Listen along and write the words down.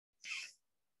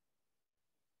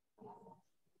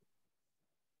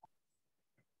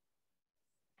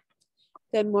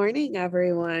Good morning,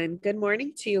 everyone. Good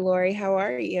morning to you, Lori. How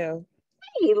are you?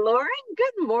 Hey, Lauren.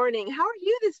 Good morning. How are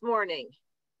you this morning?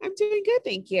 I'm doing good,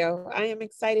 thank you. I am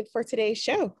excited for today's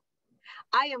show.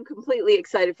 I am completely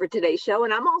excited for today's show,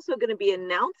 and I'm also going to be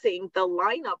announcing the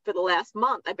lineup for the last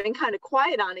month. I've been kind of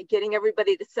quiet on it, getting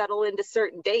everybody to settle into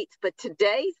certain dates, but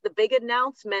today's the big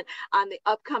announcement on the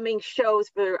upcoming shows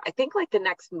for, I think, like the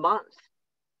next month.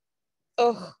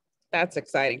 Oh, that's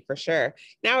exciting for sure.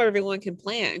 Now everyone can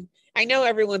plan. I know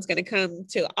everyone's going to come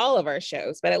to all of our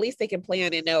shows, but at least they can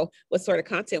plan and know what sort of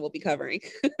content we'll be covering.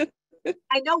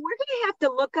 I know we're going to have to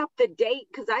look up the date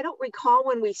because I don't recall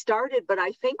when we started, but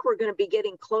I think we're going to be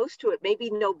getting close to it, maybe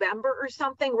November or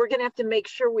something. We're going to have to make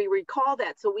sure we recall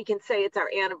that so we can say it's our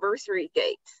anniversary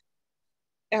date.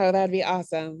 Oh, that'd be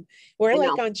awesome. We're I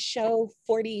like know. on show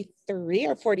 43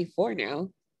 or 44 now.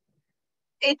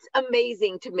 It's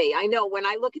amazing to me. I know when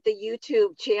I look at the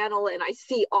YouTube channel and I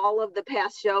see all of the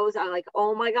past shows, I'm like,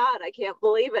 oh my God, I can't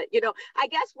believe it. I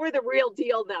guess we're the real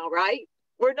deal now, right?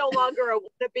 We're no longer a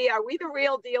wannabe. Are we the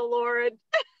real deal, Lauren?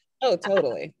 Oh,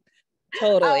 totally.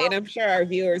 Totally. Oh, And I'm sure our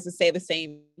viewers will say the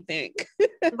same thing.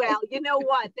 well, you know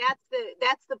what?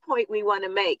 That's the point we want to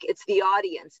make. It's the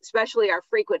audience, especially our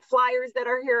frequent flyers that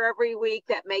are here every week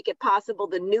that make it possible.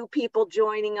 The new people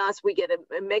joining us, we get a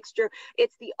mixture.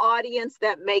 It's the audience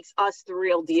that makes us the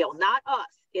real deal, not us.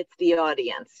 It's the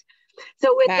audience.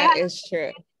 So with That that, is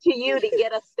true. to you to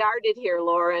get us started here,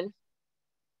 Lauren.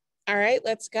 All right,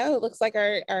 let's go. It looks like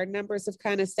our numbers have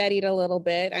kind of steadied a little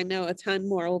bit. I know a ton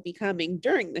more will be coming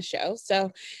during the show.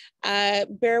 So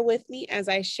bear with me as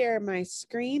I share my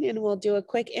screen and we'll do a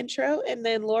quick intro and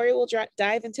then Lori will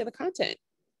dive into the content.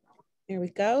 There we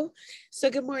go. So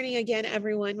good morning again,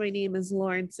 everyone. My name is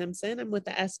Lauren Simpson. I'm with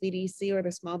the SBDC, or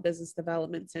the Small Business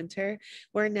Development Center.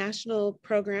 We're a national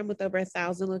program with over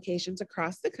 1,000 locations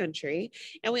across the country,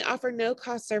 and we offer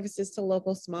no-cost services to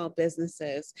local small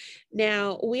businesses.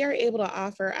 Now, we are able to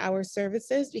offer our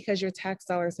services because your tax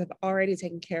dollars have already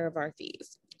taken care of our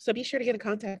fees. So be sure to get in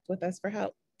contact with us for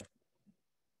help.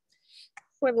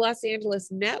 For the Los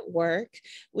Angeles network,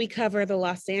 we cover the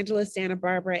Los Angeles, Santa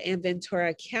Barbara, and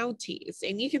Ventura counties.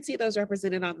 And you can see those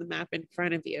represented on the map in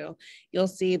front of you. You'll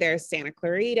see there's Santa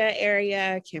Clarita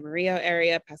area, Camarillo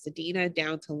area, Pasadena,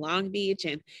 down to Long Beach,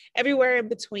 and everywhere in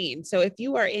between. So if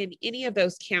you are in any of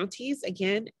those counties,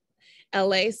 again,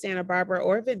 LA, Santa Barbara,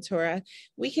 or Ventura,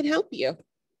 we can help you.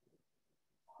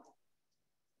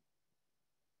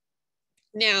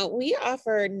 Now, we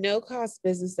offer no-cost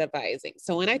business advising.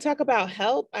 So when I talk about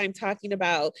help, I'm talking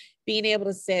about being able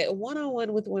to sit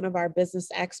one-on-one with one of our business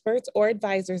experts or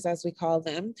advisors, as we call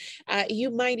them.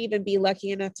 You might even be lucky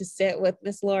enough to sit with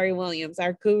Miss Lori Williams,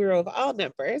 our guru of all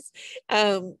numbers.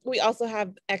 We also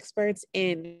have experts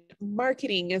in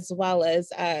marketing as well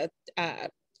as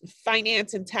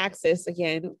finance and taxes,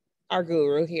 again, our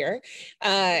guru here,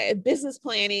 business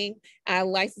planning,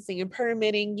 licensing and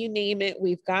permitting, you name it,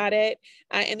 we've got it.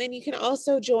 And then you can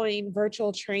also join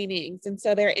virtual trainings. And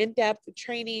so they're in-depth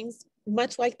trainings,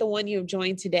 much like the one you've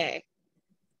joined today.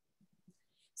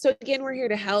 So again, we're here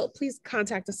to help. Please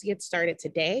contact us to get started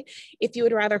today. If you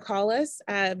would rather call us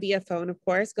via phone, of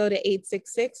course, go to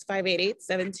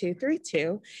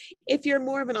 866-588-7232. If you're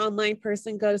more of an online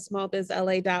person, go to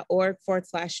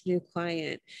smallbizla.org/new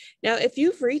client. Now, if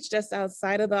you've reached us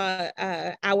outside of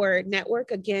our network,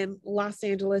 again, Los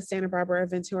Angeles, Santa Barbara,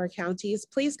 Ventura counties,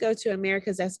 please go to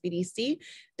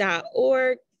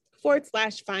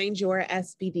americassbdc.org/find your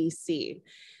SBDC.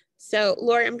 So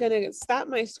Lori, I'm going to stop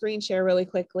my screen share really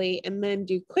quickly and then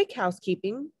do quick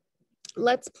housekeeping.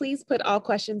 Let's please put all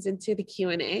questions into the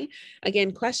Q&A. Again,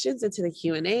 questions into the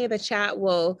Q&A. The chat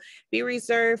will be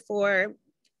reserved for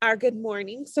our good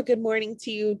morning. So good morning to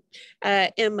you,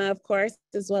 Emma, of course,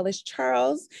 as well as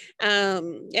Charles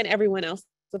and everyone else,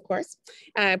 of course.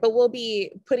 But we'll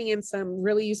be putting in some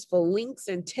really useful links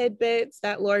and tidbits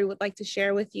that Lori would like to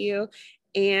share with you.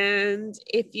 And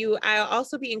I'll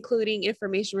also be including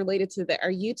information related to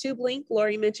our YouTube link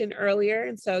Lori mentioned earlier.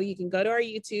 And so you can go to our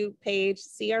YouTube page,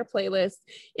 see our playlist,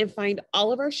 and find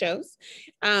all of our shows.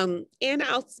 And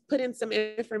I'll put in some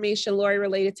information, Lori,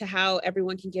 related to how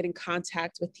everyone can get in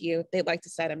contact with you if they'd like to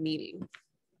set a meeting.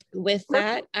 With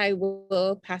that, I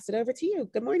will pass it over to you.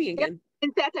 Good morning again.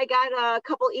 In fact, I got a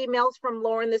couple emails from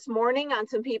Lauren this morning on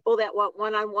some people that want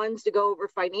one-on-ones to go over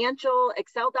financial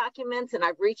Excel documents, and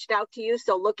I've reached out to you.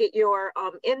 So look at your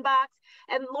inbox.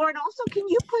 And Lauren, also, can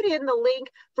you put in the link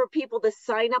for people to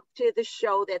sign up to the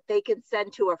show that they can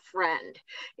send to a friend?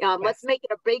 Yes. Let's make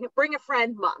it a bring a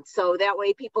friend month. So that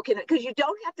way people can, because you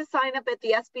don't have to sign up at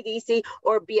the SBDC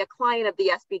or be a client of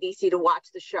the SBDC to watch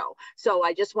the show. So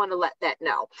I just want to let that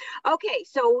know. Okay,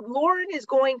 so Lauren is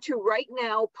going to right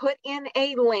now put in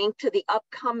a link to the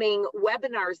upcoming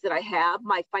webinars that I have,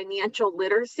 my financial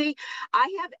literacy.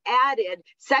 I have added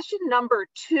session number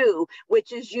 2,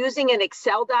 which is using an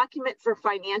Excel document for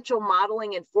financial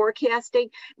modeling and forecasting.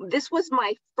 This was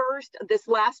this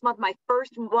last month, my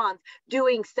first month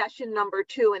doing session number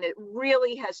 2, and it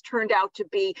really has turned out to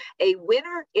be a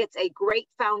winner. It's a great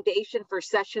foundation for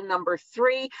session number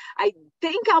 3. I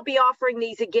think I'll be offering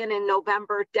these again in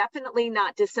November, definitely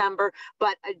not December,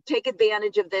 but take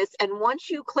advantage of this. And once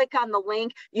you click on the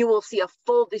link, you will see a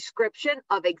full description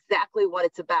of exactly what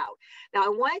it's about. Now, I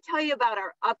want to tell you about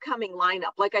our upcoming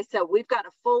lineup. Like I said, we've got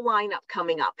a full lineup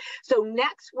coming up. So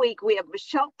next week, we have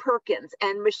Michelle Perkins,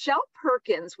 and Michelle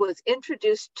Perkins was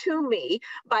introduced to me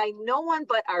by no one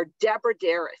but our Deborah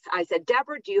Darris. I said,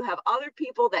 Deborah, do you have other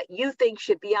people that you think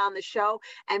should be on the show?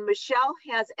 And Michelle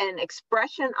has an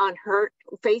expression on her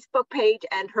Facebook page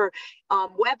and her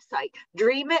website.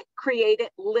 Dream it, create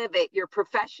it, live it. Your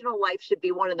professional life should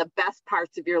be one of the best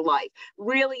parts of your life.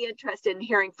 Really interested in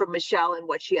hearing from Michelle and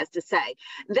what she has to say.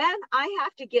 Then I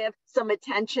have to give some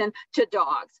attention to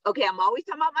dogs. Okay, I'm always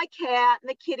talking about my cat and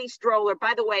the kitty stroller.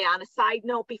 By the way, on a side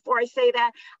note, before I say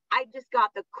that, I just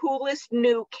got the coolest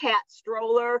new cat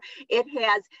stroller. It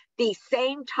has the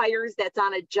same tires that's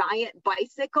on a giant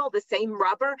bicycle, the same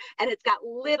rubber, and it's got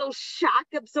little shock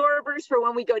absorbers for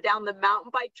when we go down the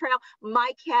mountain bike trail.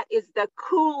 My cat is the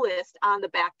coolest on the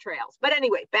back trails. But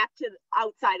anyway, back to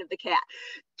outside of the cat.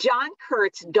 John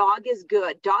Kurtz, Dog is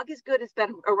Good. Dog is Good has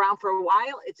been around for a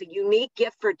while. It's a unique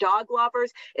gift for dog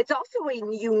lovers. It's also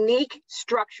a unique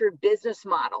structured business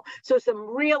model. So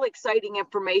some real exciting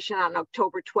information on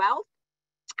October 12th.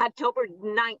 October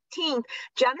 19th,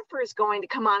 Jennifer is going to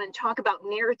come on and talk about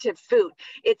narrative food.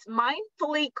 It's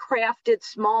mindfully crafted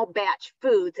small batch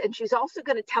foods, and she's also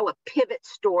going to tell a pivot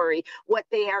story, what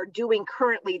they are doing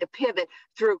currently to pivot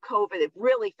through COVID. A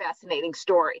really fascinating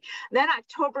story. Then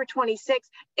October 26th,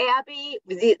 Abby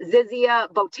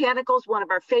Zizia Botanicals, one of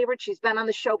our favorites. She's been on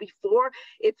the show before.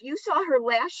 If you saw her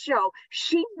last show,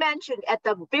 she mentioned at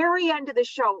the very end of the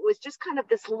show, it was just kind of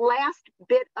this last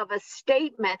bit of a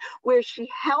statement where she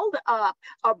held up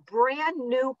a brand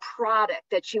new product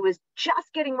that she was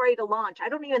just getting ready to launch. I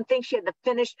don't even think she had the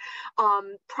finished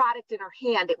product in her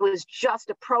hand. It was just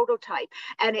a prototype.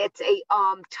 And it's a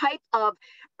type of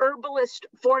herbalist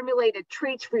formulated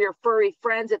treats for your furry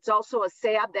friends. It's also a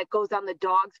salve that goes on the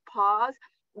dog's paws.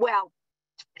 Well,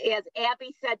 as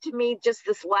Abby said to me just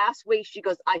this last week, she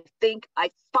goes, I think I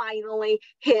finally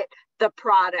hit the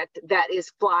product that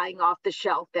is flying off the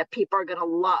shelf that people are going to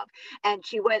love. And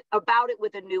she went about it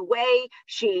with a new way.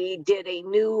 She did a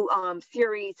new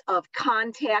series of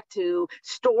contact to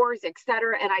stores,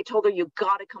 etc. And I told her, you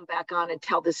got to come back on and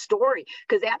tell this story,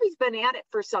 because Abby's been at it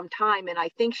for some time, and I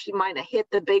think she might have hit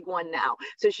the big one now.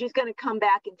 So she's going to come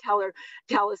back and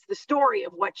tell us the story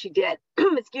of what she did.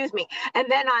 Excuse me. And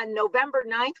then on November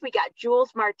 9th, we got Jules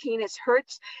Martinez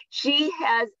Hertz. She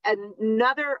has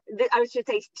another, I should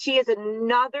say, she is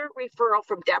another referral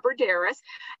from Deborah Darris.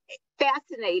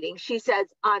 Fascinating. She says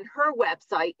on her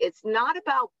website, it's not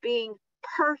about being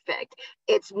perfect,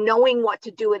 it's knowing what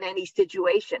to do in any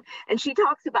situation. And she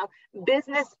talks about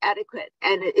business etiquette,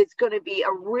 and it's going to be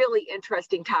a really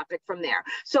interesting topic from there.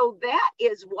 So that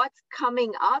is what's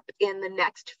coming up in the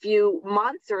next few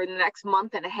months, or in the next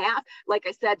month and a half. Like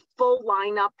I said, full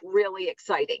lineup, really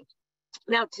exciting.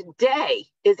 Now, today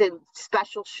is a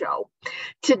special show.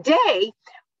 Today,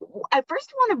 I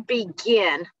first want to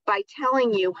begin by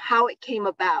telling you how it came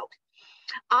about.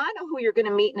 Anna, who you're going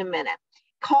to meet in a minute,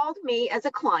 called me as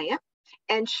a client,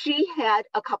 and she had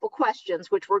a couple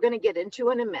questions, which we're going to get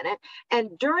into in a minute.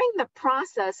 And during the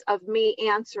process of me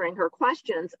answering her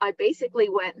questions, I basically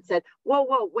went and said,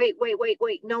 whoa, wait,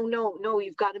 no,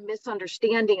 you've got a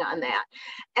misunderstanding on that.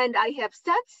 And I have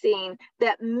since seen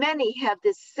that many have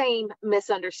this same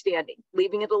misunderstanding,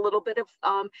 leaving it a little bit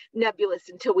of nebulous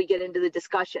until we get into the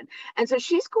discussion. And so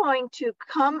she's going to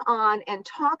come on and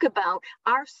talk about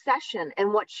our session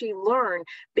and what she learned,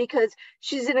 because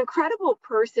she's an incredible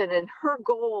person, and her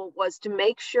goal was to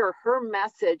make sure her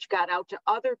message got out to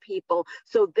other people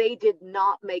so they did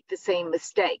not make the same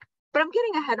mistake. But I'm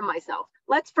getting ahead of myself.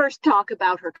 Let's first talk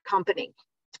about her company.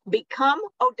 Become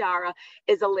Odara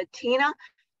is a Latina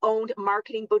owned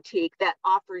marketing boutique that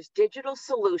offers digital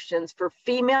solutions for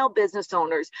female business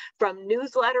owners, from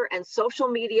newsletter and social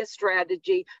media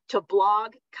strategy to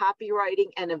blog,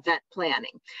 copywriting, and event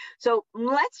planning. So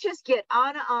let's just get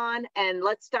on and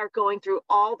let's start going through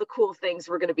all the cool things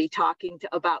we're going to be talking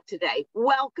about today.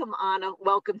 Welcome, Anna.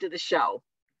 Welcome to the show.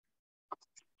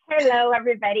 Hello,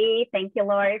 everybody. Thank you,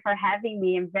 Lori, for having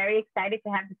me. I'm very excited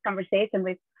to have this conversation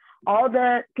with all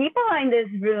the people in this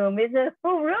room. It's a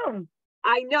full room.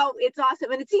 I know, it's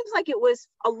awesome. And it seems like it was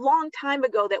a long time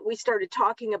ago that we started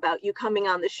talking about you coming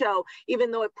on the show, even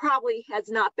though it probably has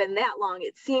not been that long.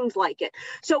 It seems like it.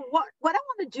 So what I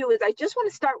want to do is I just want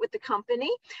to start with the company.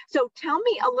 So tell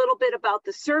me a little bit about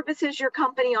the services your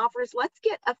company offers. Let's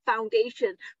get a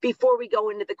foundation before we go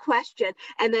into the question.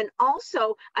 And then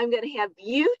also I'm going to have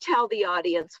you tell the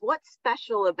audience what's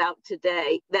special about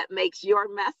today that makes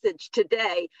your message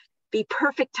today be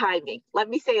perfect timing. Let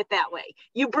me say it that way.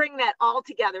 You bring that all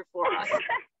together for us.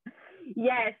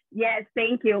 Yes,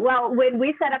 thank you. Well, when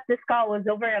we set up this call, it was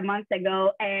over a month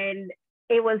ago, and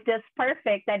it was just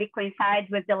perfect that it coincides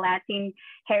with the Latin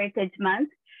Heritage Month.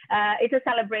 It's a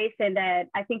celebration that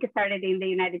I think it started in the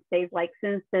United States like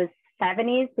since the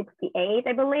 70s, 68,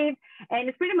 I believe. And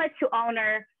it's pretty much to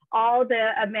honor all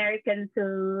the Americans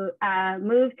who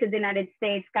moved to the United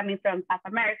States, coming from South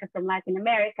America, from Latin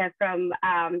America, from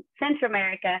Central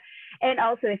America, and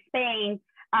also Spain,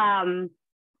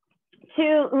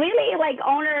 to really like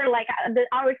honor like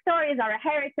our stories, our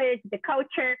heritage, the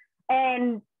culture.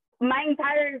 And my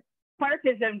entire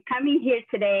purpose of coming here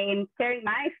today and sharing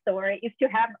my story is to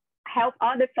help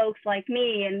other folks like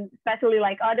me, and especially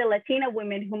like other Latina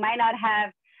women who might not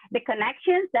have the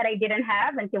connections that I didn't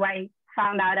have until I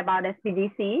found out about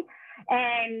SBDC,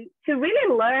 and to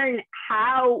really learn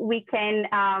how we can,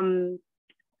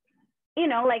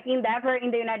 like endeavor in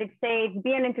the United States,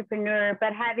 be an entrepreneur,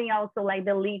 but having also like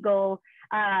the legal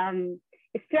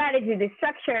strategy, the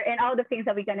structure, and all the things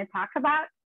that we're going to talk about.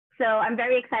 So I'm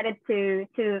very excited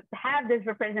to have this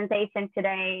representation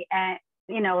today,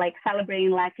 like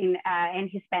celebrating Latin and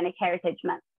Hispanic Heritage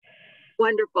Month.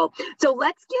 Wonderful. So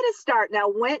let's get a start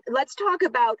now. Let's talk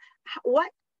about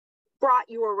what brought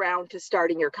you around to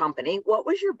starting your company. What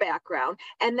was your background?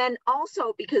 And then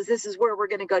also, because this is where we're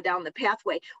going to go down the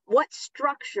pathway, what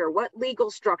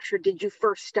legal structure did you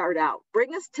first start out?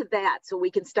 Bring us to that so we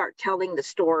can start telling the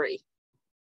story.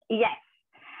 Yes.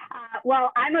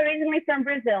 Well, I'm originally from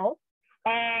Brazil,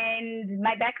 and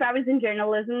my background is in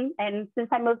journalism. And since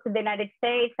I moved to the United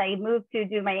States, I moved to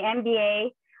do my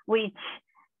MBA, which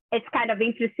it's kind of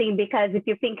interesting because if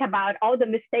you think about all the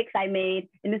mistakes I made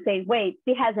and you say, wait,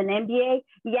 she has an MBA?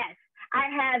 Yes, I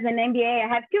have an MBA.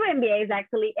 I have 2 MBAs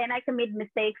actually, and I commit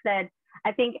mistakes that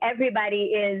I think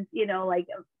everybody is, like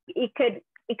it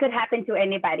could happen to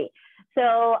anybody.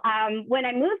 So when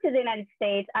I moved to the United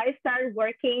States, I started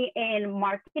working in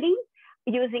marketing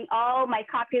using all my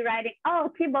copywriting. Oh,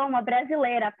 que bom, uma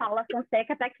brasileira, Paula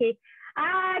Fonseca tá aqui.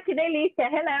 Ah, que delícia,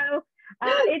 hello.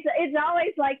 It's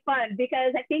always like fun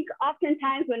because I think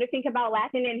oftentimes when we think about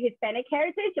Latin and Hispanic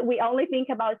heritage, we only think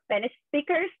about Spanish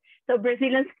speakers. So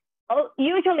Brazilians,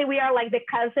 usually we are like the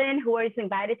cousin who is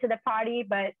invited to the party,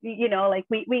 but like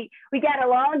we get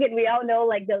along and we all know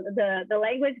like the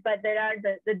language, but there are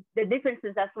the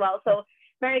differences as well. So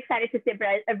very excited to see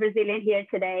a Brazilian here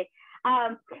today.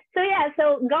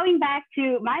 So going back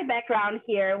to my background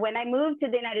here, when I moved to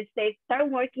the United States,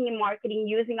 started working in marketing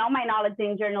using all my knowledge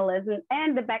in journalism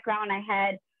and the background I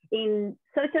had in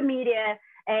social media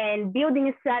and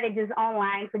building strategies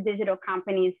online for digital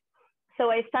companies. So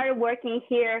I started working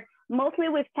here mostly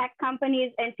with tech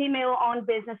companies and female-owned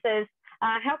businesses,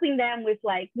 helping them with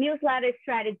like newsletter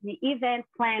strategy, event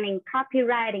planning,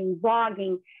 copywriting,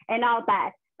 blogging, and all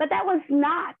that. But that was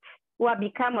not what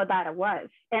Become Odara was.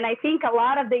 And I think a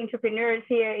lot of the entrepreneurs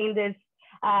here in this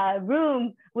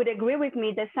room would agree with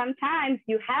me that sometimes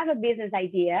you have a business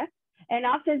idea and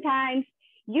oftentimes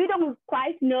you don't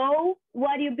quite know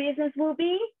what your business will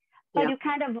be, but you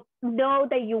kind of know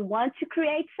that you want to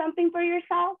create something for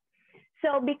yourself.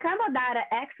 So Become Odara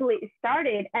actually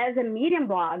started as a Medium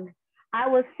blog. I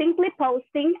was simply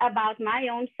posting about my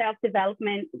own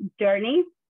self-development journey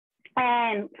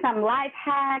and some life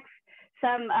hacks,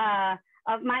 some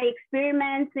of my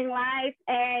experiments in life,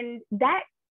 and that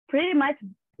pretty much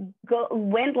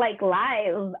went like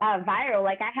viral.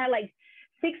 Like I had like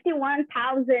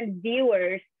 61,000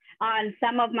 viewers on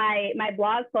some of my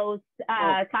blog posts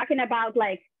talking about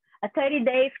like a 30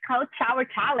 days cold shower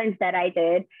challenge that I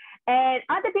did, and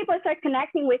other people started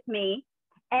connecting with me.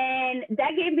 And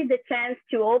that gave me the chance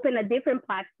to open a different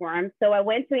platform. So I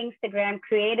went to Instagram,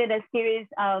 created a series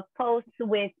of posts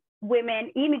with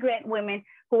women, immigrant women,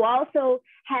 who also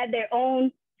had their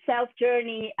own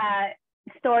self-journey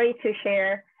story to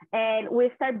share. And we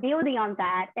start building on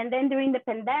that. And then during the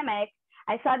pandemic,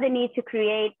 I saw the need to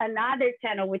create another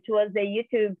channel, which was the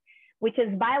YouTube, which is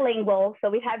bilingual. So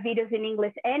we have videos in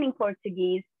English and in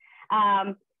Portuguese,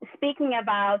 speaking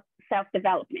about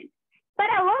self-development. But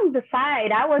along the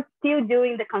side, I was still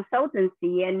doing the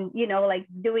consultancy and, you know, like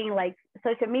doing like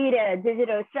social media,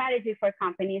 digital strategy for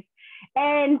companies.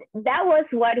 And that was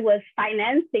what was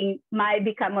financing my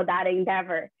Become Odara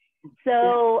endeavor.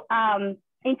 So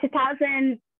in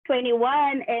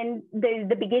 2021 and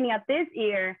the beginning of this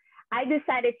year, I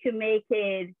decided to make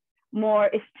it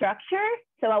more structured.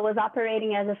 So I was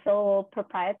operating as a sole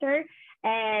proprietor,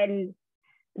 and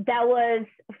that was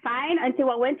fine until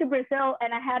I went to Brazil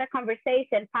and I had a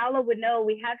conversation. Paula would know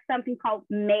we have something called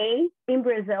MEI in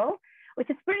Brazil, which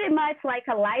is pretty much like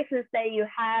a license that you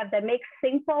have that makes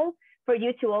simple for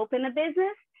you to open a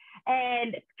business.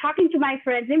 And talking to my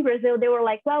friends in Brazil, they were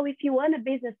like, well, if you want a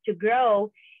business to grow,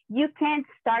 you can't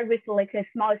start with like a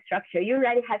small structure. You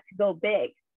already have to go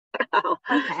big. Oh.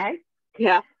 Okay.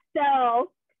 Yeah.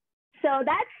 So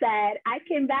that said, I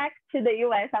came back to the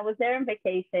US. I was there on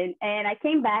vacation and I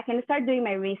came back and started doing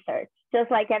my research,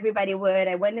 just like everybody would.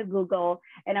 I went to Google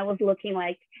and I was looking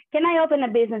like, can I open a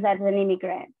business as an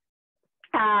immigrant?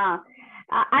 I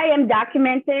am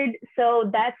documented, so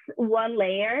that's one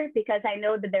layer, because I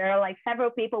know that there are like several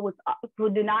people who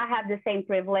do not have the same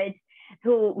privilege,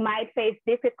 who might face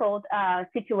difficult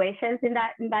situations in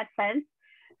that sense.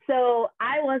 So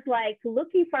I was like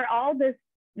looking for all this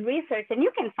research, and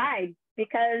you can find,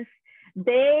 because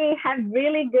they have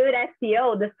really good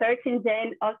SEO, the search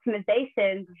engine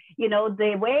optimization, you know,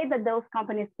 the way that those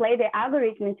companies play the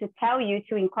algorithm to tell you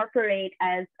to incorporate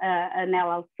as an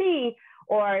LLC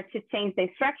or to change the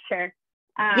structure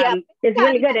is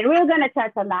really good. And we're going to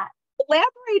touch on that.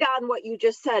 Elaborate on what you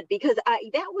just said, because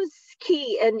that was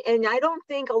key, and I don't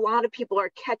think a lot of people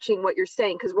are catching what you're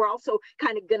saying, because we're also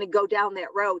kind of going to go down that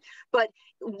road. But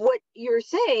what you're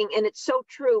saying, and it's so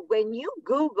true, when you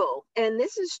Google, and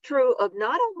this is true of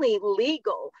not only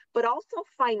legal but also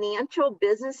financial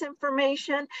business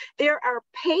information, there are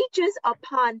pages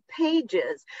upon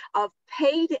pages of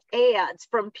paid ads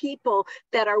from people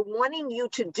that are wanting you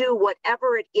to do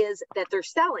whatever it is that they're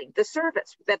selling, the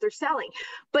service that they're selling.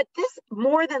 But this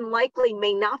more than likely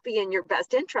may not be in your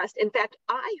best interest. In fact,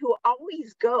 I, who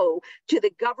always go to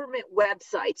the government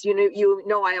websites, you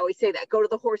know, I always say that, go to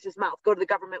the horse's mouth, go to the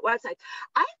government websites.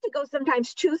 I have to go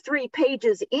sometimes 2-3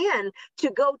 pages in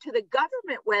to go to the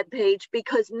government webpage,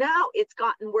 because now it's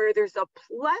gotten where there's a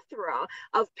plethora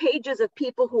of pages of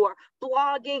people who are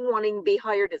blogging, wanting to be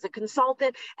hired as a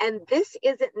consultant, and this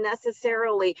isn't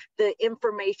necessarily the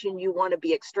information you want to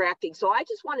be extracting. So I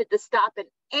just wanted to stop and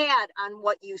add on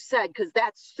what you said, because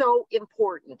that's so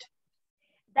important.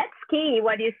 That's key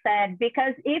what you said,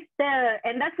 because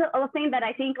and that's a thing that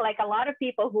I think like a lot of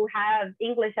people who have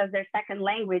English as their second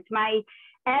language might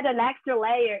add an extra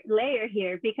layer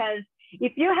here, because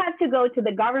if you have to go to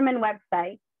the government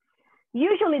website,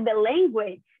 usually the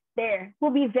language there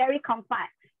will be very complex.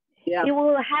 Yeah. You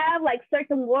will have like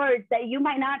certain words that you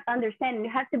might not understand.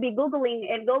 You have to be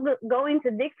Googling and go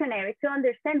into dictionary to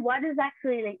understand what does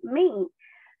actually mean.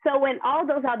 So when all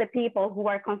those other people who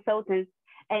are consultants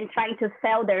and trying to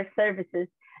sell their services,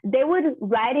 they would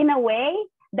write in a way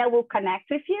that will connect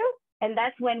with you. And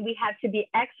that's when we have to be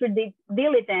extra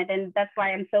diligent. And that's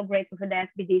why I'm so grateful for the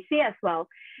SBDC as well,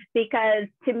 because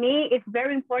to me, it's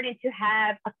very important to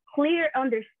have a clear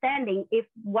understanding if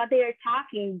what they are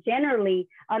talking generally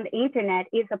on the internet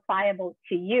is applicable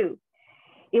to you.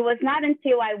 It was not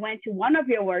until I went to one of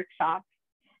your workshops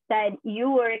that you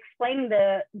were explaining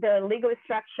the legal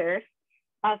structures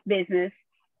of business.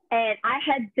 And I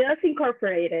had just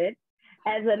incorporated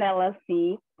as an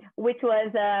LLC, which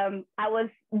was, I was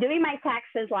doing my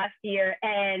taxes last year,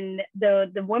 and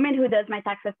the woman who does my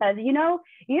taxes says, you know,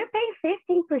 you're paying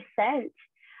 15%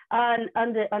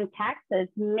 on taxes.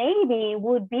 Maybe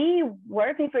would be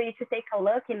worth it for you to take a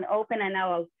look and open an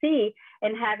LLC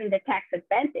and having the tax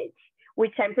advantage,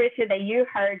 which I'm pretty sure that you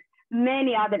heard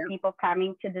many other people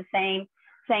coming to the same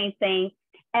thing.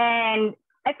 And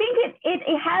I think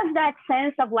it has that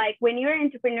sense of like when you're an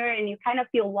entrepreneur and you kind of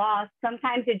feel lost,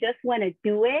 sometimes you just want to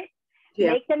do it,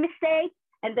 make the mistake,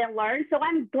 and then learn. So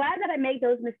I'm glad that I made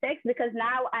those mistakes, because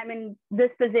now I'm in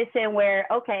this position where,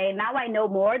 okay, now I know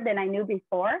more than I knew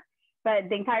before. But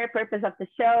the entire purpose of the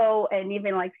show and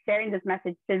even like sharing this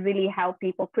message to really help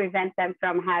people prevent them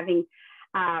from having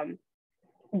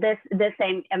the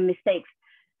same mistakes.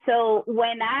 So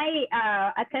when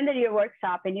I attended your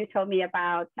workshop and you told me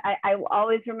about, I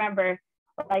always remember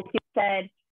like you said,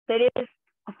 there is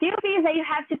a few things that you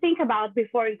have to think about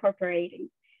before incorporating.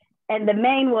 And the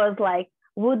main was like,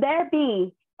 would there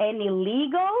be any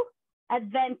legal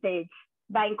advantage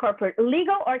by incorporating,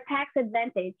 legal or tax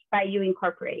advantage by you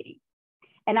incorporating?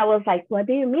 And I was like, what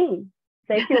do you mean?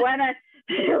 So if you want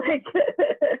to like,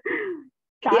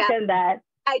 talk on that.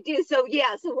 I do. So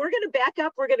we're going to back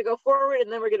up, we're going to go forward,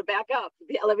 and then we're going to back up.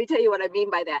 Yeah, let me tell you what I mean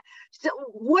by that. So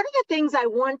one of the things I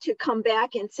want to come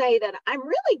back and say that I'm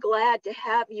really glad to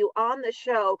have you on the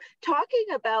show talking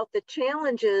about the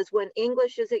challenges when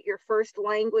English isn't your first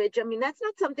language. I mean, that's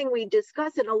not something we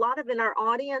discuss, and a lot of in our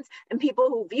audience and people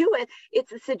who view it,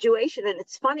 it's a situation. And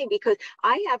it's funny because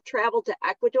I have traveled to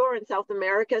Ecuador and South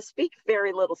America, speak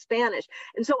very little Spanish.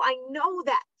 And so I know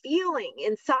that feeling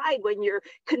inside when you're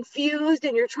confused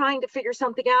and you're trying to figure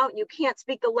something out and you can't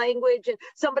speak the language and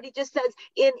somebody just says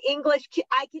in English,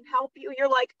 I can help you. You're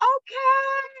like,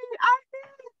 okay,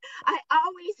 I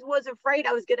always was afraid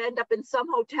I was going to end up in some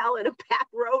hotel in a back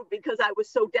road because I was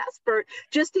so desperate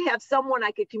just to have someone I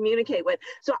could communicate with.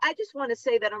 So I just want to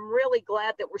say that I'm really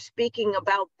glad that we're speaking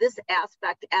about this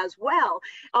aspect as well.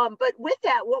 But with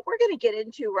that, what we're going to get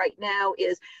into right now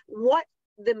is what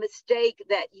the mistake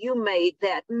that you made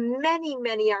that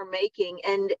many are making.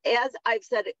 And as I've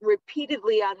said it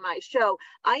repeatedly on my show,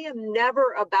 I am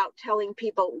never about telling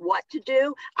people what to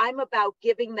do. I'm about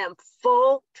giving them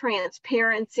full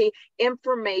transparency,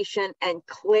 information, and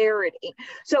clarity.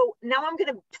 So now I'm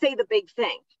going to say the big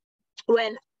thing.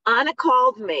 When Anna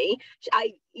called me,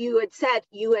 you had said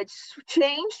you had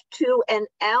changed to an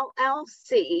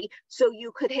LLC so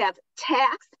you could have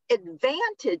tax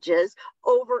advantages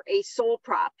over a sole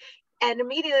prop. And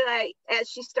immediately, as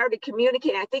she started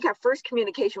communicating, I think our first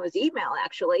communication was email,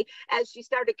 actually. As she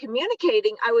started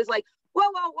communicating, I was like,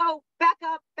 whoa, back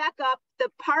up. The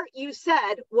part you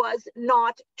said was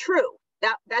not true.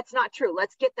 That's not true.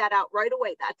 Let's get that out right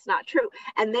away. That's not true.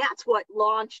 And that's what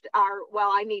launched our,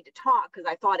 I need to talk, because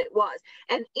I thought it was.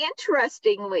 And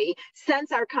interestingly,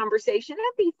 since our conversation,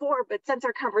 and before, but since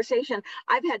our conversation,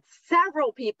 I've had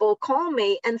several people call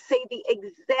me and say the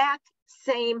exact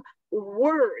same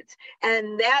words.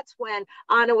 And that's when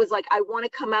Anna was like, I want to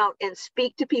come out and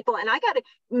speak to people, and I got to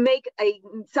make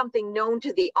something known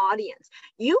to the audience.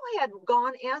 You had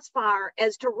gone as far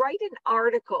as to write an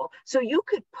article so you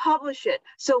could publish it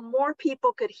so more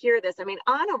people could hear this. I mean,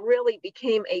 Anna really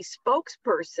became a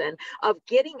spokesperson of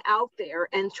getting out there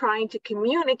and trying to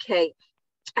communicate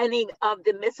any of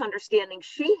the misunderstanding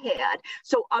she had,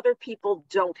 so other people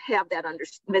don't have that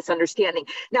misunderstanding.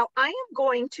 Now, I am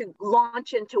going to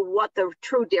launch into what the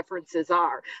true differences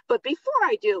are. But before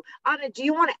I do, Anna, do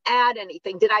you want to add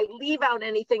anything? Did I leave out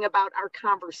anything about our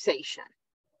conversation?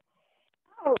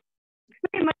 Oh,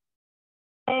 pretty much.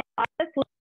 Honestly,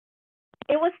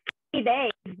 it was 3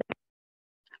 days.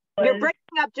 You're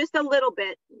breaking up just a little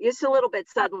bit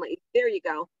suddenly. There you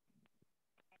go.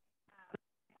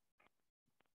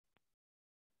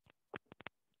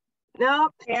 No,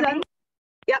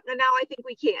 yep, now I think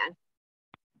we can.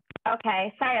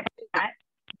 Okay, sorry about that.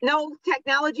 No,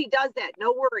 technology does that,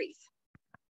 no worries.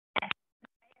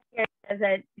 Here says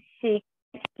that she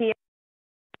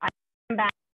I'm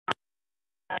back.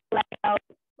 Let me know.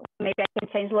 Maybe I can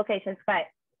change locations, but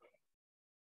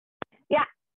yeah.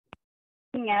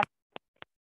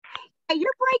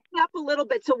 You're breaking up a little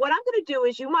bit. So what I'm going to do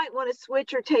is you might want to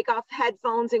switch or take off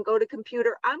headphones and go to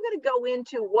computer. I'm going to go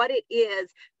into what it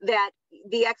is that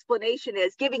the explanation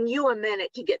is, giving you a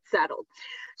minute to get settled.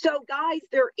 So guys,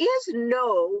 there is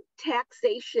no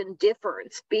taxation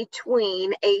difference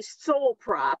between a sole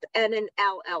prop and an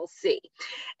LLC.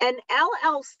 An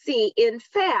LLC, in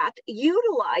fact,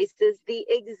 utilizes the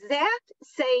exact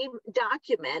same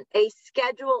document, a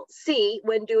Schedule C,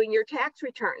 when doing your tax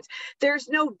returns. There's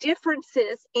no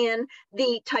differences in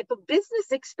the type of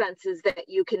business expenses that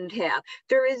you can have.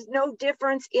 There is no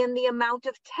difference in the amount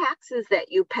of taxes that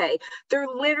you pay. There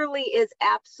literally is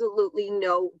absolutely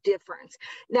no difference.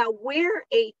 Now, where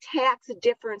a tax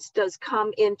difference does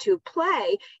come into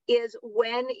play is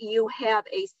when you have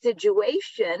a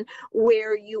situation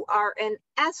where you are an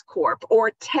S Corp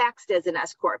or taxed as an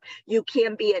S Corp. You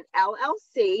can be an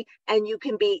LLC and you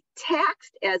can be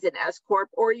taxed as an S Corp,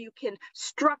 or you can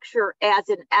structure as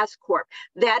an S Corp.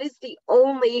 That is the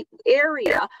only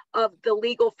area of the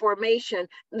legal formation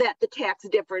that the tax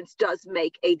difference does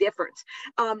make a difference.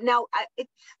 Now,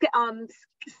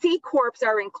 C Corps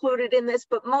are included in this,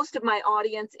 but most of my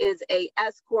audience is a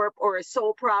S Corp or a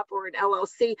sole prop or an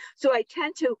LLC. So I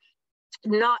tend to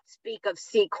not speak of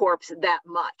C Corps that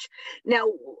much. Now,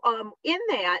 in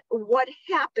that, what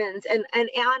happens, and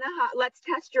Anna, let's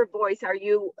test your voice.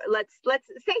 Let's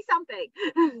say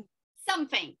something.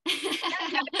 Something.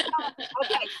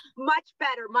 Okay, much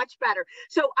better, much better.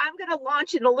 So I'm going to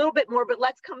launch in a little bit more, but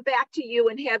let's come back to you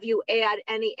and have you add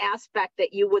any aspect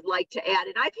that you would like to add.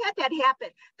 And I've had that happen.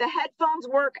 The headphones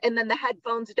work and then the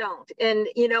headphones don't. And,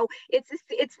 you know, it's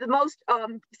the most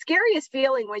scariest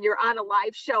feeling when you're on a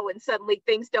live show and suddenly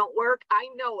things don't work. I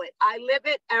know it. I live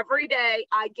it every day.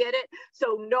 I get it.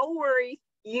 So no worries.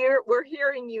 We're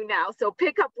hearing you now. So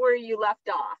pick up where you left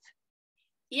off.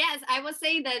 Yes, I was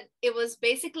saying that it was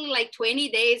basically like 20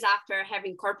 days after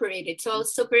having incorporated. So I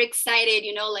was super excited,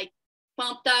 you know, like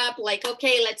pumped up, like,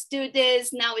 okay, let's do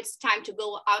this. Now it's time to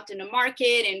go out in the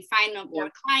market and find more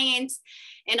clients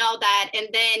and all that. And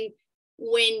then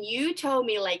when you told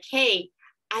me like, hey,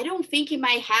 I don't think it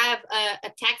might have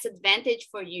a tax advantage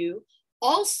for you.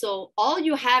 Also, all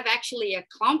you have actually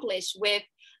accomplished with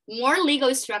more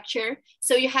legal structure.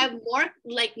 So you have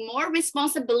more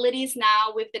responsibilities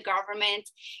now with the government.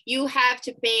 You have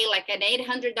to pay like an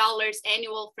 $800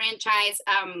 annual franchise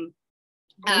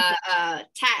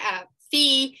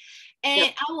fee.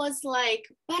 And I was like,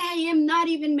 but I am not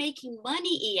even making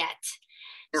money yet.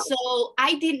 No. So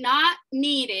I did not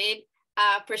need it.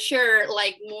 For sure,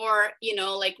 like more, you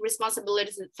know, like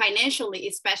responsibilities financially,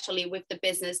 especially with the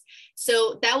business.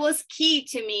 So that was key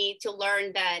to me to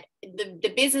learn that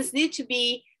the business need to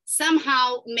be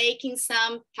somehow making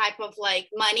some type of like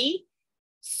money.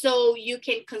 So you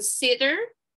can consider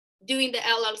doing the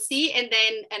LLC and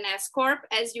then an S Corp,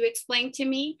 as you explained to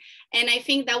me. And I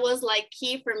think that was like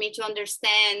key for me to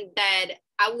understand that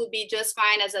I would be just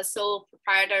fine as a sole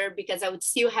proprietor because I would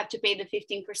still have to pay the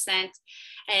 15%.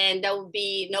 And there would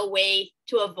be no way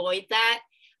to avoid that.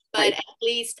 But at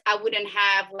least I wouldn't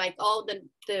have like all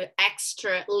the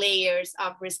extra layers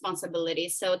of responsibility.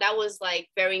 So that was like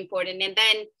very important. And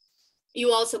then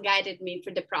you also guided me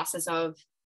through the process of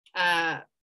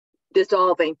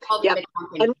dissolving. Yep.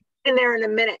 In there in a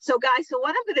minute. So guys, so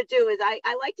what I'm going to do is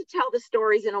I like to tell the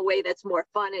stories in a way that's more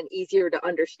fun and easier to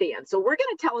understand. So we're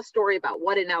going to tell a story about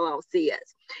what an LLC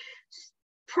is.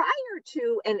 Prior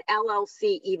to an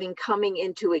LLC even coming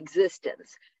into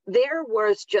existence, there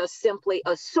was just simply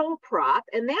a sole prop,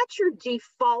 and that's your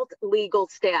default legal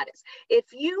status. If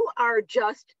you are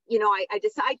just, you know, I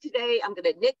decide today I'm going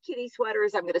to knit kitty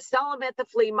sweaters, I'm going to sell them at the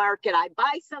flea market, I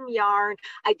buy some yarn,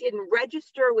 I didn't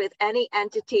register with any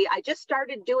entity, I just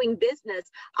started doing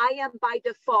business, I am by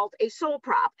default a sole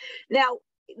prop. Now,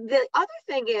 the other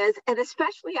thing is, and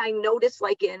especially I notice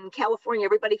like in California,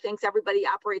 everybody thinks everybody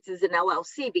operates as an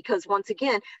LLC because once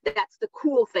again, that's the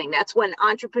cool thing. That's when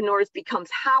entrepreneurs becomes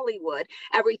Hollywood,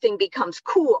 everything becomes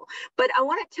cool. But I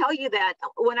want to tell you that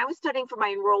when I was studying for my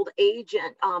enrolled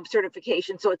agent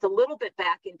certification, so it's a little bit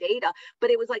back in data, but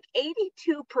it was like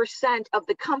 82% of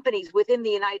the companies within the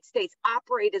United States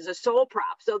operate as a sole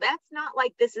prop. So that's not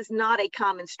like this is not a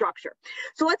common structure.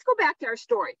 So let's go back to our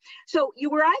story. So you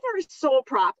were either a sole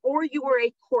prop or you were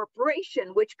a corporation,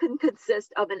 which can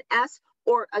consist of an S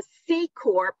or a C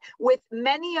Corp, with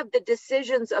many of the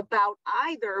decisions about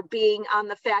either being on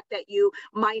the fact that you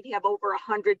might have over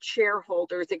 100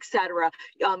 shareholders, et cetera,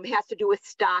 has to do with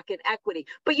stock and equity.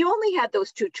 But you only had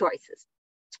those two choices.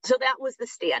 So that was the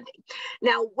standing.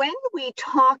 Now, when we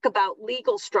talk about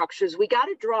legal structures, we got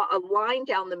to draw a line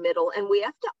down the middle, and we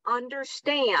have to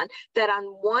understand that on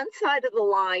one side of the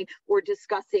line, we're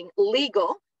discussing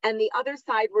legal, and the other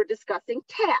side, we're discussing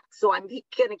tax. So I'm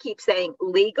going to keep saying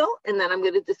legal, and then I'm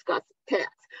going to discuss tax.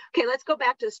 Okay, let's go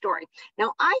back to the story.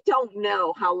 Now, I don't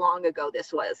know how long ago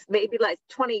this was, maybe like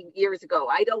 20 years ago.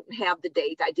 I don't have the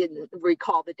date. I didn't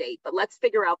recall the date, but let's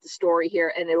figure out the story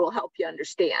here, and it will help you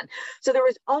understand. So there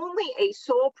was only a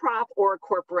sole prop or a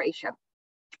corporation.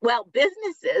 Well,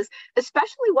 businesses,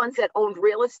 especially ones that owned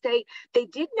real estate, they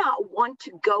did not want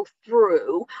to go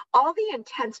through all the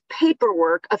intense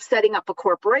paperwork of setting up a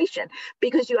corporation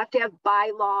because you have to have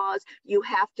bylaws. You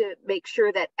have to make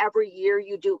sure that every year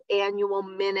you do annual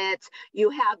minutes. You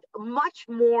have much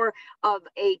more of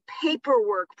a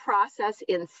paperwork process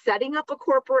in setting up a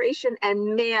corporation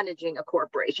and managing a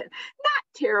corporation. Not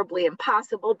terribly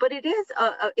impossible, but it is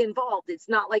involved. It's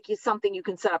not like it's something you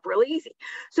can set up really easy.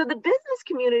 So the business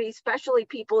community, especially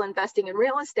people investing in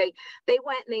real estate, they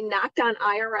went and they knocked on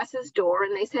IRS's door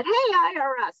and they said, hey,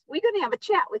 IRS, we're going to have a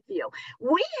chat with you.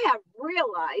 We have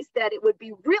realized that it would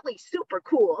be really super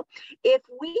cool if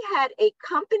we had a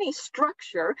company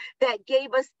structure that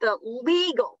gave us the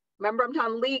legal, remember I'm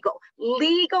talking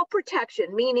legal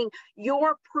protection, meaning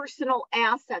your personal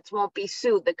assets won't be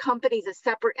sued. The company's a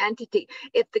separate entity.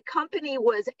 If the company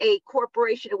was a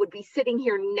corporation, it would be sitting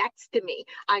here next to me.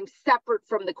 I'm separate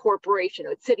from the corporation.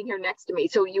 It's sitting here next to me.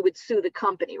 So you would sue the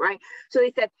company, right? So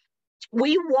they said,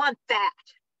 we want that.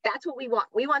 That's what we want.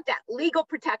 We want that legal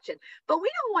protection, but we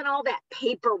don't want all that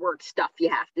paperwork stuff you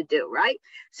have to do, right?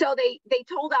 So they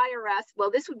told IRS, well,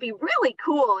 this would be really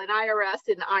cool in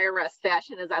IRS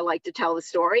fashion, as I like to tell the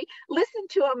story, listened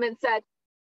to them and said,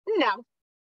 no,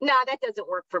 that doesn't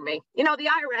work for me. You know, the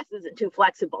IRS isn't too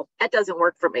flexible. That doesn't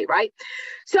work for me, right?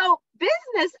 So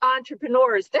business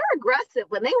entrepreneurs, they're aggressive.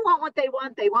 When they want what they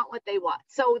want, they want what they want.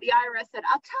 So the IRS said,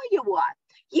 I'll tell you what,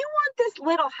 you want this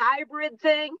little hybrid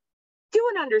thing?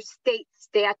 Do it under state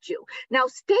statute. Now,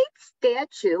 state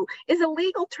statute is a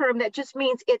legal term that just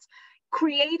means it's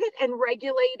created and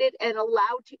regulated and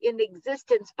allowed in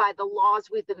existence by the laws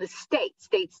within the state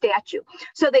statute.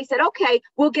 So they said, okay,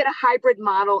 we'll get a hybrid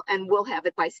model and we'll have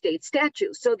it by state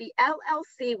statute. So the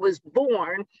LLC was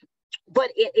born, but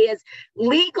it is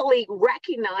legally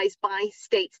recognized by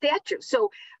state statute.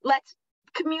 So let's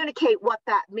communicate what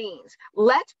that means.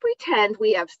 Let's pretend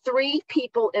we have three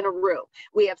people in a room.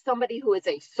 We have somebody who is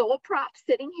a sole prop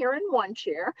sitting here in one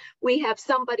chair. We have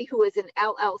somebody who is an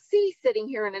LLC sitting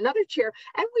here in another chair.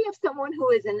 And we have someone who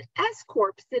is an S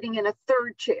Corp sitting in a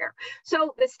third chair.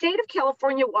 So the state of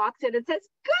California walks in and says,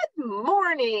 good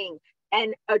morning,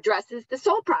 and addresses the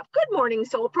sole prop. Good morning,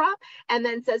 sole prop. And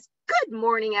then says, good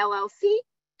morning, LLC.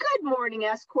 Good morning,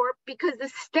 S Corp, because the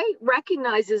state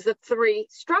recognizes the three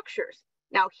structures.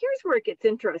 Now, here's where it gets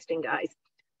interesting, guys.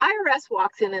 IRS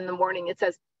walks in the morning and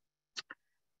says,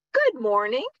 good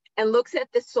morning, and looks at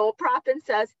the sole prop and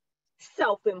says,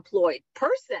 self-employed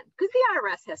person, because the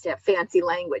IRS has to have fancy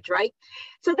language, right?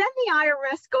 So then the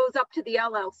IRS goes up to the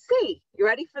LLC. You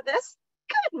ready for this?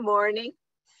 Good morning,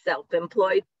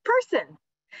 self-employed person.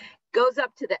 Goes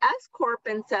up to the S Corp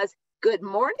and says, good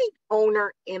morning,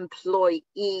 owner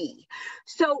employee.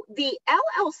 So the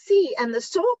LLC and the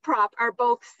sole prop are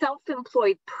both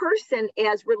self-employed person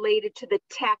as related to the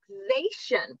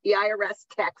taxation, the IRS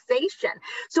taxation.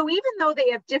 So even though they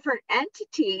have different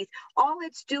entities, all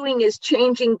it's doing is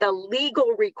changing the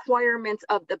legal requirements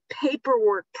of the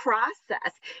paperwork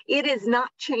process. It is not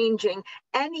changing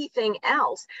anything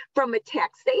else. From a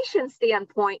taxation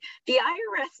standpoint, the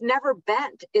IRS never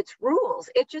bent its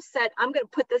rules. It just said, I'm going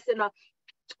to put this in a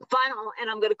funnel and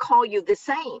I'm going to call you the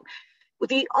same.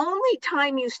 The only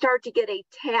time you start to get a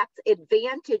tax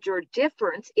advantage or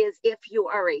difference is if you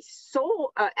are a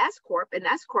sole S Corp, and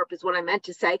S Corp is what I meant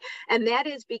to say, and that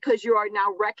is because you are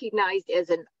now recognized as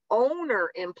an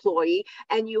owner employee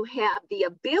and you have the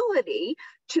ability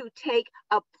to take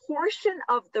a portion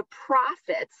of the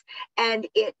profits and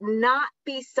it not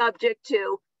be subject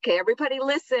to, okay, everybody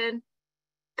listen,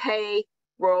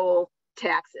 payroll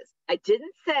taxes. I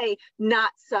didn't say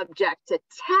not subject to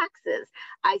taxes.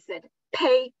 I said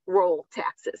payroll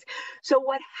taxes. So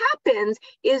what happens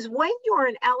is when you're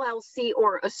an LLC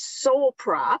or a sole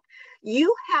prop,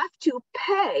 you have to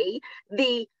pay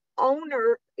the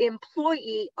owner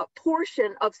employee a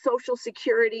portion of Social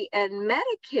Security and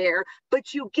Medicare,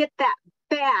 but you get that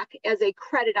back as a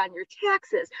credit on your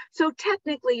taxes. So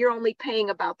technically you're only paying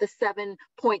about the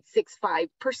 7.65%.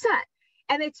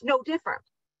 And it's no different.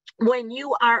 When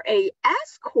you are a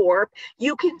S Corp,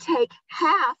 you can take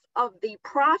half of the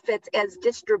profits as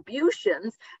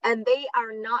distributions and they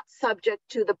are not subject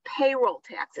to the payroll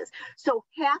taxes. So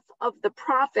half of the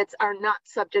profits are not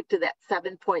subject to that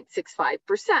 7.65%.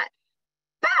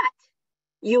 But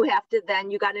you have to then,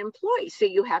 you got employees, so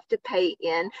you have to pay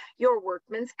in your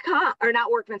workman's comp, or not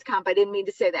workman's comp, I didn't mean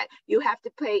to say that. You have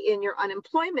to pay in your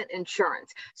unemployment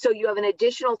insurance. So you have an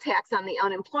additional tax on the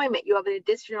unemployment. You have an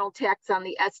additional tax on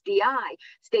the SDI,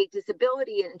 state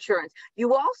disability insurance.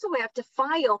 You also have to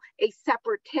file a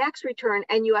separate tax return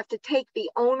and you have to take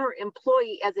the owner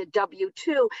employee as a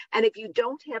W-2. And if you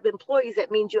don't have employees,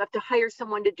 that means you have to hire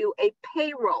someone to do a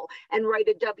payroll and write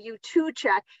a W-2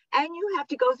 check. And you have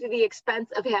to go through the expense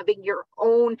of having your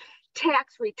own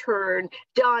tax return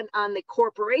done on the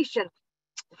corporation.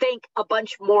 Think a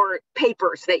bunch more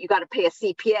papers that you got to pay a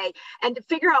CPA, and to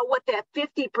figure out what that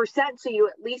 50%, so you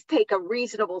at least take a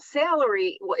reasonable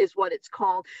salary is what it's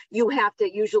called. You have to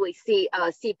usually see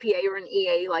a CPA or an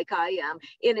EA like I am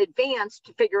in advance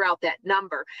to figure out that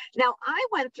number. Now, I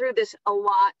went through this a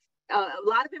lot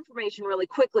of information really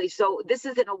quickly. So this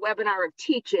isn't a webinar of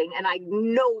teaching, and I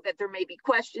know that there may be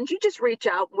questions. You just reach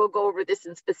out and we'll go over this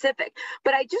in specific.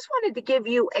 But I just wanted to give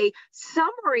you a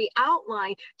summary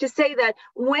outline to say that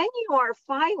when you are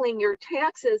filing your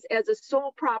taxes as a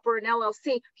sole prop or an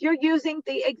LLC, you're using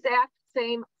the exact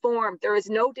same form. There is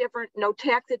no different, no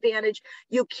tax advantage.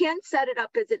 You can set it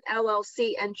up as an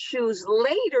LLC and choose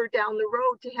later down the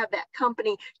road to have that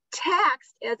company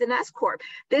taxed as an S Corp.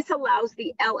 This allows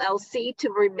the LLC to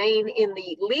remain in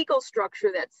the legal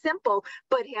structure that's simple,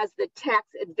 but has the tax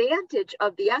advantage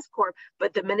of the S Corp.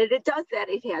 But the minute it does that,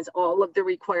 it has all of the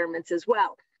requirements as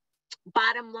well.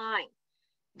 Bottom line,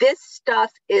 this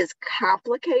stuff is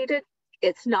complicated.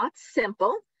 It's not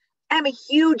simple. I'm a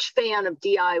huge fan of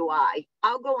DIY.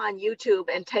 I'll go on YouTube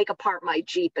and take apart my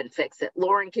Jeep and fix it.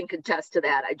 Lauren can contest to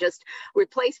that. I just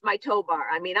replaced my tow bar.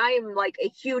 I mean, I am like a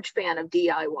huge fan of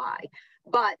DIY,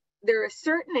 but there are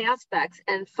certain aspects,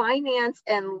 and finance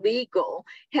and legal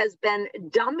has been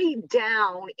dummied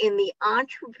down in the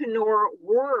entrepreneur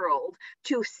world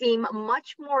to seem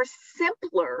much more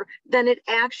simpler than it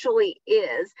actually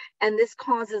is. And this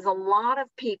causes a lot of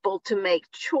people to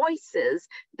make choices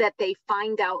that they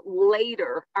find out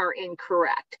later are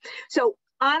incorrect. So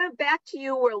Anna, back to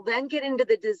you. We'll then get into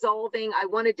the dissolving. I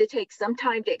wanted to take some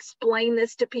time to explain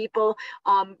this to people.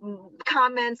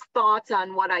 Comments, thoughts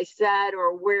on what I said,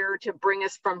 or where to bring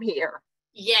us from here.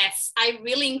 Yes, I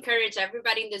really encourage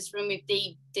everybody in this room, if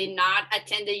they did not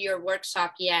attend your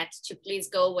workshop yet, to please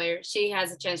go where she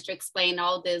has a chance to explain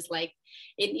all this, like,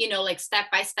 like step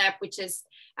by step, which is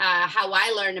how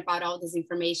I learned about all this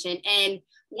information. And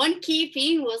one key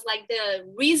thing was like the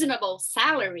reasonable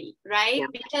salary, right? Yeah.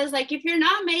 Because like, if you're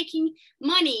not making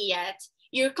money yet,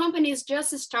 your company is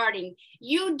just starting,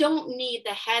 you don't need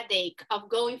the headache of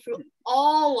going through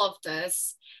all of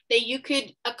this, that you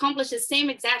could accomplish the same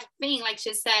exact thing, like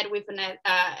she said, with an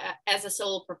as a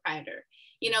sole proprietor.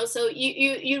 So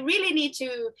you really need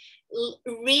to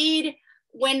read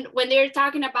when they're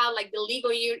talking about like the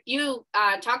legal. You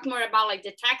talk more about like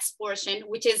the tax portion,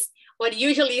 which is what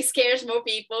usually scares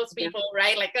most people,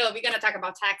 right? Like, oh, we're gonna talk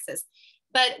about taxes.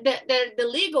 But the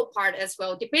legal part as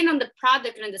well, depending on the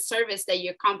product and the service that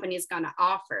your company is going to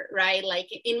offer, right? Like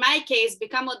in my case,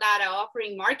 Become Odara,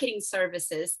 offering marketing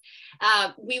services,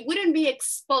 we wouldn't be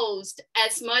exposed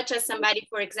as much as somebody,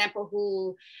 for example,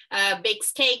 who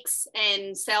bakes cakes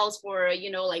and sells for,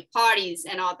 like parties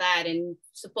and all that. And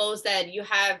suppose that you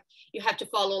have to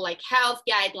follow like health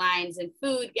guidelines and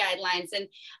food guidelines. And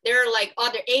there are like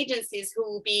other agencies who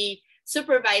will be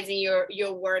supervising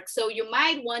your work. So you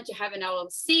might want to have an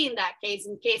LLC in that case,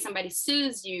 in case somebody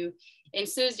sues you and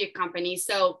sues your company.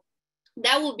 So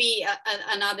that will be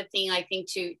another thing I think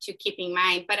to keep in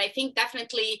mind. But I think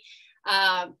definitely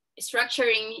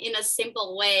structuring in a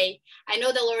simple way. I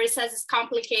know that Lori says it's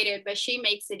complicated, but she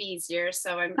makes it easier.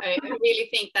 So I really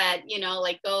think that,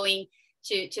 like going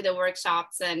to the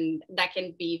workshops, and that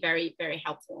can be very, very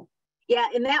helpful. Yeah,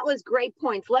 and that was great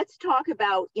points. Let's talk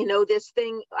about, this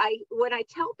thing. When I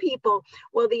tell people,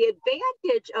 well, the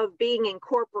advantage of being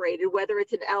incorporated, whether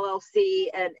it's an LLC,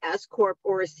 an S Corp,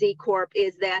 or a C Corp,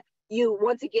 is that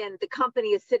once again, the company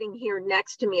is sitting here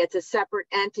next to me. It's a separate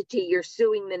entity. You're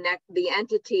suing the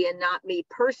entity and not me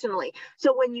personally.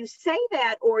 So when you say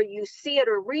that, or you see it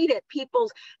or read it,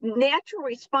 people's natural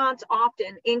response,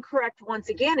 often incorrect once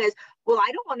again, is, well,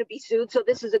 I don't want to be sued, so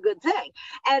this is a good thing.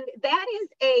 And that is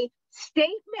a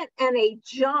statement and a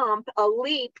jump, a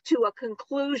leap to a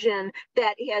conclusion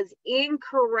that has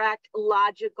incorrect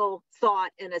logical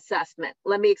thought and assessment.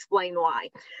 Let me explain why.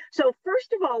 So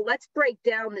first of all, let's break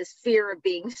down this fear of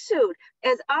being sued.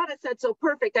 As Ada said so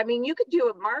perfect, I mean, you could do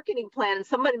a marketing plan and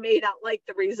somebody may not like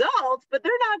the results, but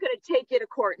they're not going to take you to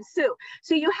court and sue.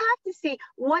 So you have to see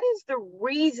what is the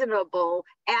reasonable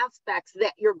aspects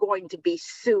that you're going to be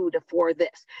sued for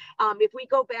this. If we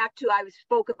go back to, I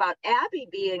spoke about Abby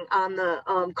being on the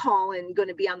call and going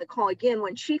to be on the call again.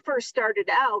 When she first started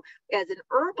out as an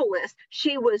herbalist,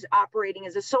 she was operating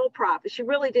as a sole prop. She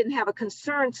really didn't have a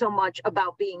concern so much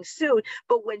about being sued.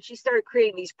 But when she started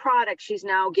creating these products, she's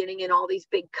now getting in all these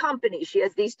big companies. She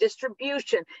has these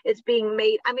distribution. It's being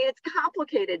made. I mean, it's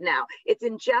complicated now. It's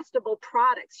ingestible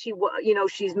products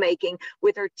she's making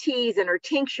with her teas and her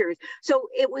tinctures. So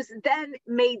it was then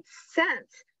made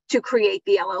sense to create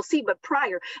the LLC, but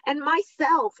prior. And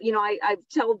myself, I've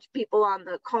told people on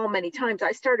the call many times,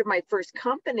 I started my first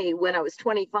company when I was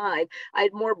 25. I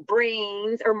had more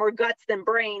brains or more guts than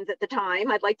brains at the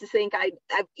time. I'd like to think I've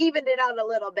evened it out a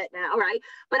little bit now, right?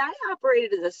 But I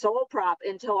operated as a sole prop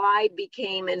until I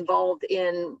became involved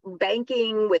in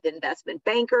banking with investment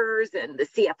bankers and the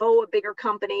CFO of bigger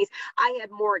companies. I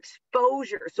had more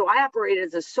exposure. So I operated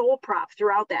as a sole prop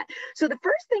throughout that. So the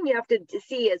first thing you have to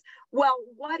see is, well,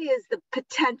 what is the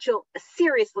potential,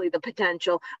 seriously the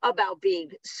potential about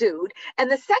being sued? And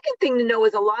the second thing to know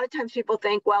is a lot of times people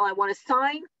think, well, I want to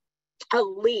sign a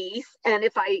lease, and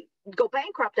if I go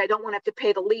bankrupt, I don't want to have to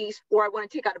pay the lease, or I want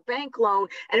to take out a bank loan.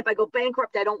 And if I go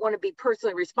bankrupt, I don't want to be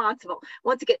personally responsible.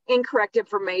 Once again, incorrect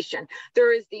information.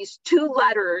 There is these two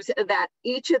letters that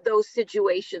each of those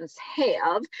situations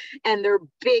have, and they're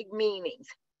big meanings.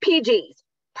 PGs,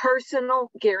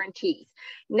 personal guarantees.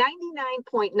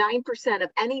 99.9% of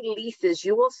any leases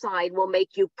you will sign will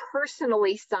make you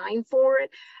personally sign for it.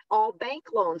 All bank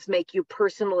loans make you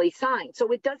personally sign.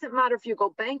 So it doesn't matter if you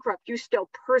go bankrupt, you're still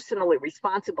personally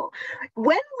responsible.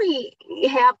 When we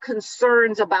have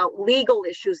concerns about legal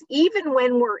issues, even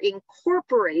when we're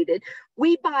incorporated,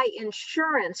 we buy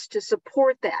insurance to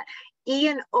support that.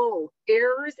 E&O,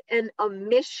 errors and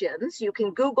omissions. You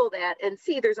can Google that and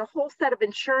see there's a whole set of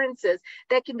insurances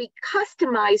that can be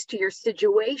customized to your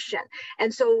situation.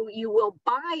 And so you will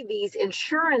buy these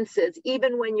insurances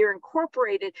even when you're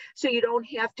incorporated, so you don't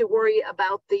have to worry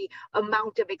about the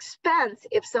amount of expense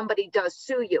if somebody does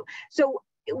sue you. So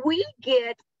we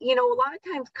get, a lot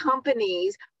of times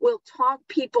companies will talk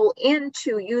people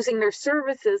into using their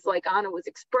services, like Anna was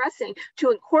expressing,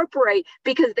 to incorporate,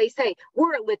 because they say,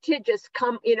 we're a litigious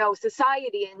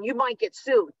society and you might get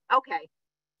sued. Okay,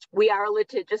 we are a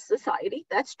litigious society.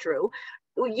 That's true.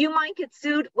 You might get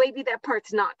sued. Maybe that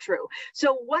part's not true.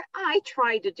 So what I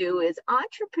try to do is,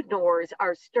 entrepreneurs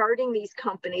are starting these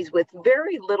companies with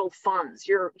very little funds,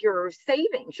 your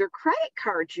savings, your credit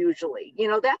cards usually.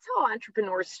 That's how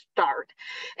entrepreneurs start.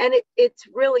 And it's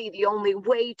really the only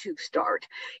way to start.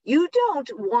 You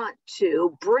don't want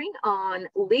to bring on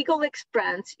legal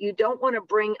expense. You don't want to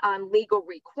bring on legal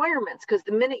requirements, because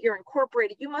the minute you're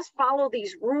incorporated, you must follow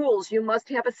these rules. You must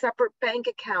have a separate bank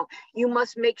account. You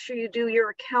must make sure you do your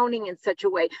accounting in such a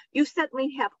way. You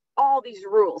suddenly have all these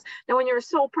rules. Now, when you're a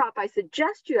sole prop, I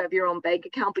suggest you have your own bank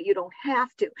account, but you don't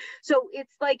have to. So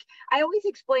it's like, I always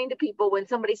explain to people when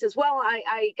somebody says, well,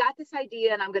 I got this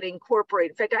idea and I'm going to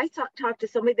incorporate. In fact, I talked to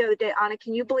somebody the other day, Anna,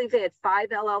 can you believe they had 5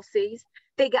 LLCs?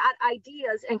 They got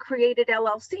ideas and created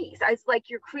LLCs. I was like,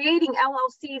 you're creating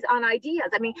LLCs on ideas.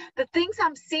 I mean, the things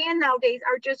I'm seeing nowadays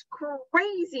are just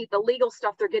crazy, the legal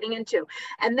stuff they're getting into.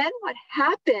 And then what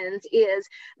happens is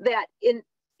that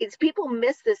people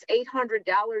miss this $800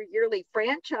 yearly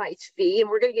franchise fee, and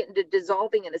we're going to get into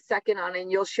dissolving in a second, on,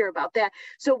 and you'll share about that.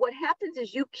 So what happens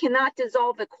is you cannot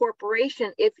dissolve a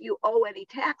corporation if you owe any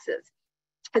taxes.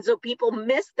 And so people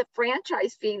miss the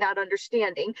franchise fee, not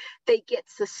understanding. They get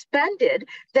suspended.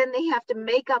 Then they have to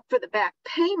make up for the back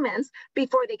payments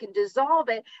before they can dissolve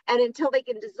it. And until they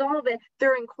can dissolve it,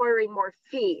 they're incurring more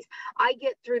fees. I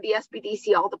get through the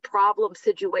SBDC all the problem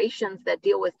situations that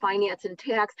deal with finance and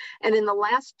tax. And in the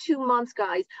last 2 months,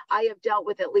 guys, I have dealt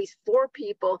with at least 4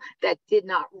 people that did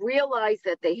not realize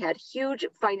that they had huge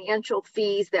financial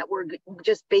fees that were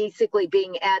just basically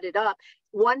being added up.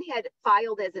 One had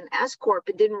filed as an S Corp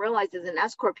and didn't realize as an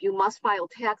S Corp, you must file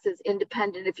taxes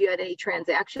independent if you had any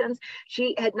transactions.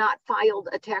 She had not filed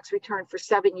a tax return for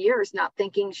 7 years, not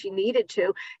thinking she needed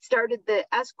to. Started the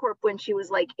S Corp when she was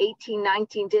like 18,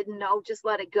 19, didn't know, just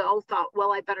let it go, thought,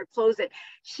 well, I better close it.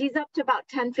 She's up to about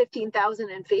 10, 15,000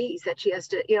 in fees that she has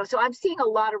to, so I'm seeing a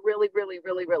lot of really, really,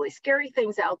 really, really scary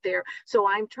things out there. So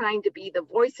I'm trying to be the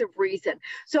voice of reason.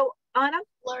 So Anna,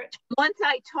 once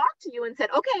I talked to you and said,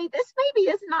 okay, this maybe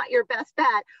is not your best bet,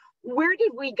 where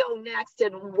did we go next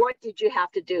and what did you have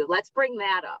to do? Let's bring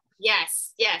that up.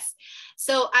 Yes.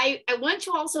 So I want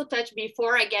to also touch,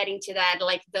 before I get into that,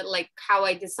 like how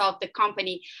I dissolved the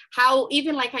company, how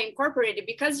even like I incorporated,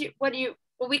 because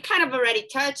we kind of already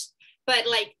touched, but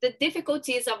like the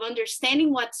difficulties of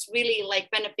understanding what's really like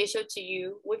beneficial to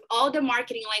you with all the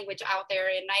marketing language out there.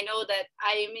 And I know that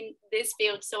I am in this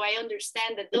field, so I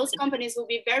understand that those companies will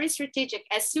be very strategic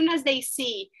as soon as they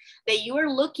see that you are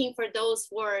looking for those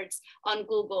words on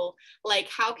Google, like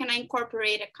how can I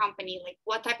incorporate a company? Like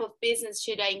what type of business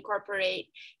should I incorporate?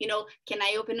 Can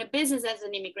I open a business as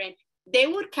an immigrant? They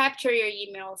would capture your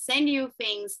email, send you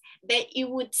things that it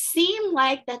would seem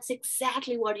like that's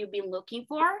exactly what you've been looking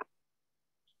for.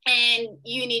 And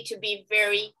you need to be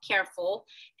very careful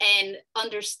and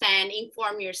understand,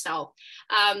 inform yourself.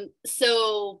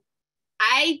 So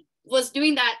I was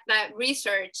doing that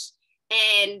research,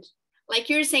 and like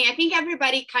you're saying, I think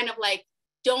everybody kind of like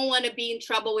don't want to be in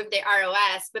trouble with the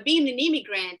ROS, but being an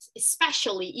immigrant,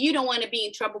 especially, you don't want to be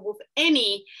in trouble with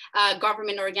any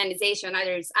government organization,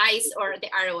 either it's ICE or the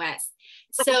ROS.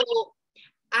 So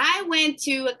I went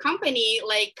to a company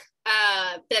like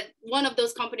that, one of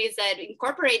those companies that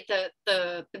incorporate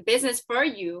the business for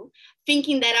you,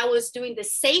 thinking that I was doing the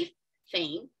safe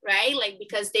thing, right? Like,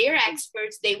 because they are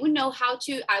experts, they would know how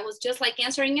to. I was just like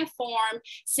answering a form,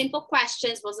 simple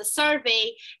questions, was a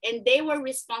survey, and they were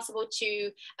responsible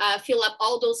to fill up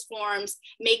all those forms,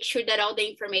 make sure that all the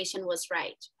information was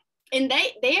right. And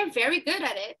they are very good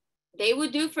at it. They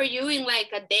would do for you in like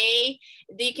a day.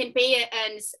 They can pay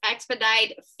an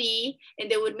expedite fee and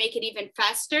they would make it even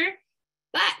faster.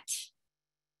 But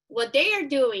what they are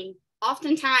doing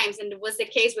oftentimes, and it was the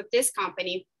case with this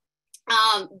company,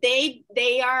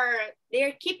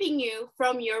 they're keeping you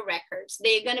from your records.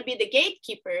 They're going to be the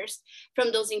gatekeepers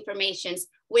from those informations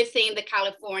within the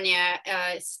California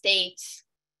state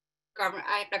government.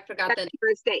 I forgot the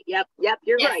state. Yep,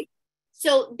 you're right.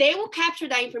 So they will capture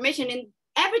that information, and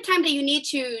every time that you need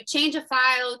to change a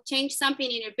file, change something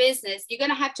in your business, you're going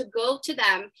to have to go to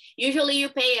them. Usually you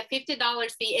pay a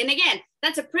 $50 fee. And again,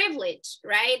 that's a privilege,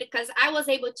 right? Because I was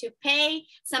able to pay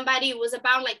somebody, it was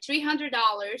about like $300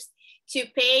 to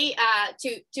pay,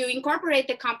 to incorporate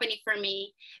the company for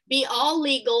me, be all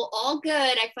legal, all good.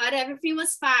 I thought everything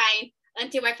was fine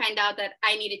until I found out that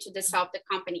I needed to dissolve the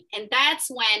company. And that's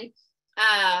when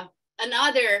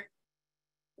another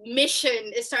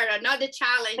mission started, another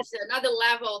challenge, another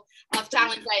level of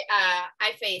challenge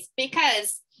I faced,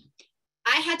 because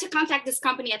I had to contact this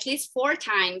company at least 4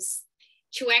 times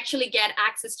to actually get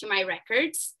access to my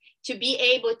records, to be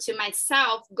able to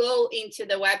myself go into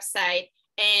the website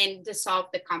and dissolve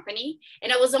the company.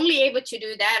 And I was only able to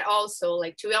do that also,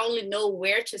 like to only know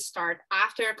where to start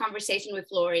after a conversation with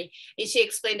Lori. And she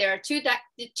explained there are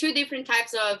two different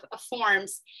types of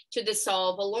forms to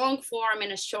dissolve, a long form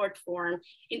and a short form.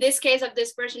 In this case of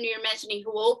this person you're mentioning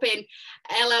who opened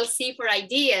LLC for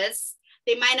ideas,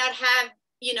 they might not have,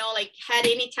 like had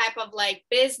any type of like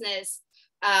business,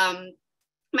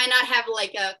 might not have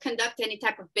like conduct any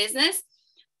type of business,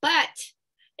 but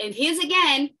and here's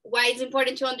again why it's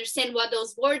important to understand what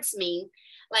those words mean.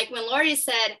 Like when Lori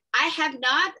said, I have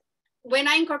not, when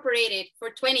I incorporated for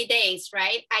 20 days,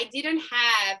 right? I didn't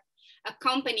have a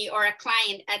company or a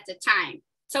client at the time.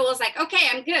 So I was like, okay,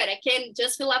 I'm good. I can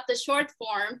just fill up the short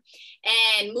form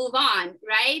and move on,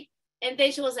 right? And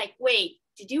then she was like, wait,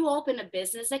 did you open a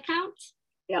business account?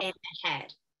 Yep. And I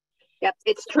had. Yep,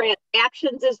 it's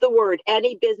transactions is the word,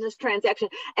 any business transaction.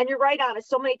 And you're right on it.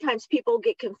 So many times people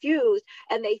get confused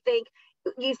and they think,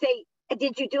 you say,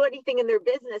 did you do anything in their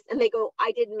business? And they go,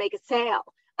 I didn't make a sale.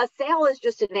 A sale is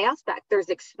just an aspect. There's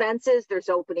expenses, there's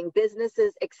opening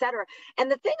businesses, etc.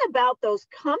 And the thing about those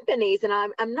companies, and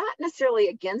I'm not necessarily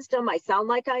against them, I sound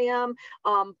like I am,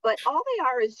 but all they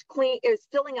are is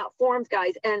filling out forms,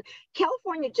 guys. And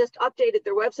California just updated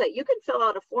their website. You can fill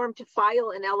out a form to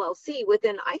file an LLC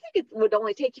within, I think it would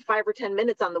only take you 5 or 10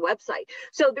 minutes on the website.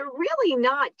 So they're really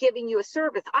not giving you a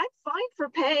service. I'm fine for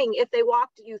paying if they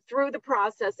walked you through the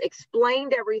process,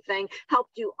 explained everything,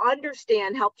 helped you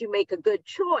understand, helped you make a good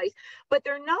choice. But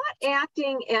they're not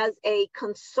acting as a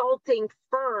consulting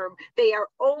firm. They are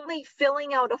only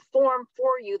filling out a form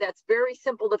for you that's very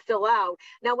simple to fill out.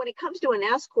 Now, when it comes to an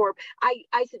S Corp,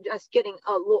 I suggest getting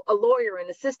a lawyer and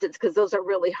assistance, because those are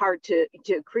really hard to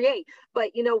create.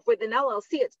 But, with an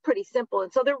LLC, it's pretty simple.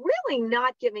 And so they're really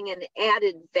not giving an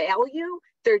added value.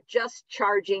 They're just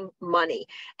charging money.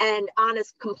 And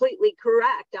Anna's completely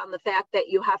correct on the fact that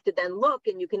you have to then look,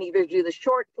 and you can either do the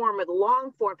short form or the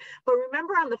long form. But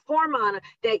remember on the form, Anna,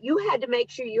 that you had to make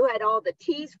sure you had all the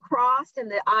T's crossed and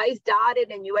the I's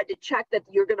dotted, and you had to check that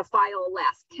you're going to file a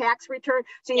last tax return.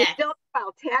 So you still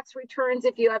file tax returns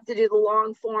if you have to do the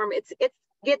long form. It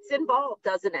gets involved,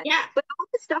 doesn't it? Yeah. But all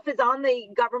this stuff is on the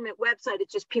government website.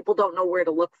 It's just people don't know where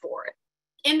to look for it.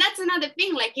 And that's another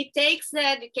thing, like it takes the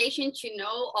education to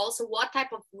know also what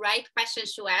type of right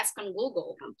questions to ask on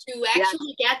Google to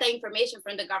actually get the information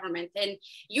from the government. And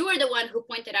you were the one who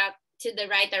pointed out to the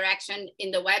right direction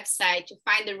in the website to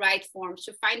find the right forms,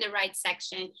 to find the right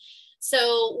section.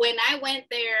 So when I went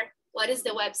there, what is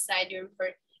the website you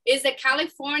refer? Is the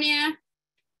California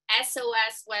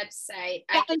SOS website.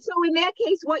 And so in that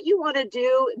case, what you want to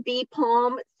do, be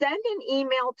Palm, send an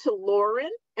email to Lauren,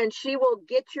 and she will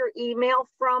get your email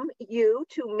from you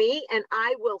to me, and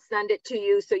I will send it to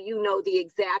you so you know the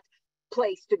exact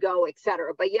place to go,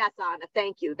 etc. But yes, Anna,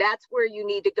 thank you. That's where you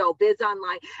need to go, Biz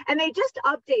Online. And they just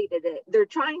updated it. They're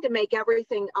trying to make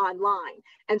everything online.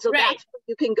 And so that's where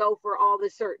you can go for all the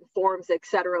certain forms,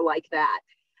 etc. like that.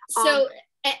 So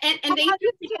and they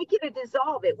didn't take you to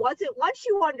dissolve. It wasn't, once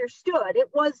you understood, it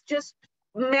was just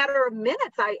a matter of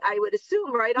minutes, I would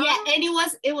assume, right? Yeah, and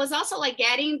it was also like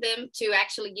getting them to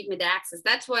actually give me the access.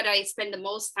 That's what I spend the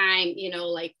most time,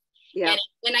 like Yeah. And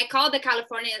when I called the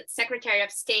California Secretary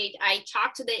of State, I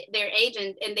talked to their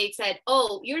agent and they said,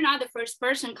 oh, you're not the first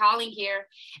person calling here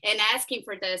and asking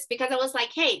for this, because I was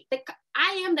like, hey,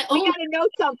 I am the We owner. got to know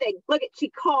something. Look, she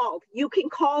called. You can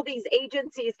call these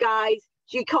agencies, guys.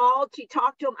 She called, she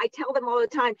talked to them. I tell them all the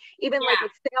time, even like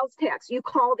with sales tax, you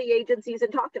call the agencies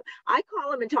and talk to them. I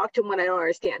call them and talk to them when I don't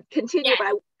understand. Continue, but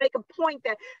I make a point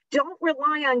that don't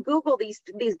rely on Google.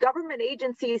 These government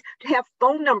agencies have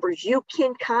phone numbers. You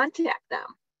can contact them.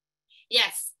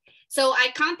 Yes. So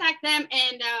I contact them,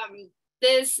 and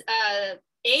this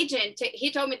agent,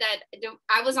 he told me that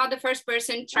I was not the first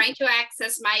person trying to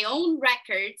access my own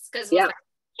records, because like,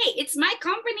 hey, it's my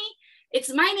company,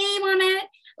 it's my name on it.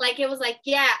 Like, it was like,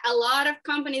 yeah, a lot of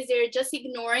companies, they're just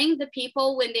ignoring the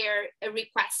people when they're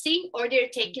requesting, or they're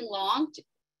taking long.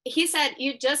 He said,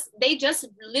 they just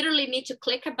literally need to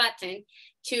click a button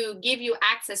to give you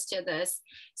access to this.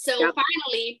 So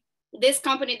finally, this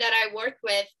company that I worked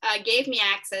with gave me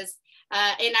access,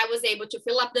 and I was able to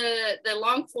fill up the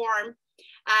long form.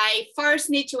 I first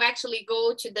need to actually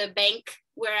go to the bank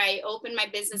where I opened my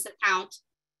business account,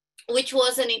 which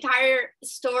was an entire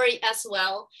story as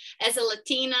well. As a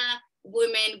Latina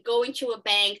woman going to a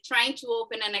bank, trying to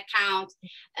open an account,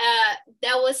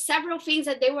 there was several things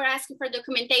that they were asking for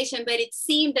documentation, but it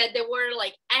seemed that there were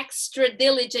like extra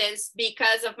diligence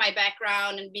because of my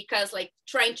background, and because like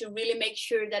trying to really make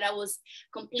sure that I was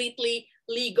completely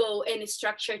legal and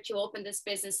structured to open this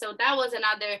business. So that was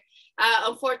another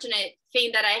unfortunate thing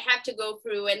that I had to go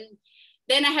through. And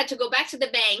then I had to go back to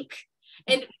the bank,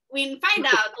 and we find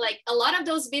out like a lot of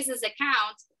those business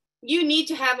accounts, you need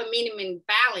to have a minimum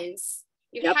balance.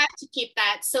 You have to keep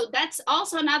that. So that's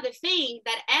also another thing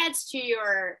that adds to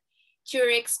your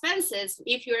expenses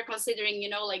if you're considering,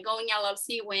 like going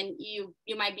LLC, when you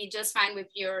might be just fine with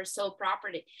your sole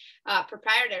property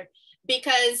proprietor.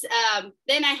 Because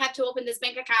then I had to open this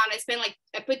bank account.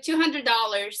 I put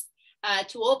 $200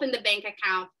 to open the bank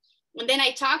account, and then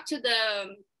I talked to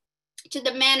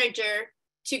the manager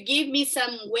to give me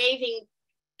some waiving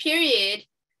period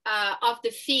of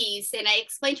the fees. And I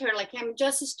explained to her, like, I'm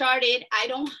just started. I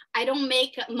don't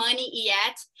make money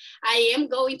yet. I am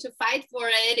going to fight for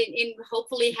it and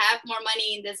hopefully have more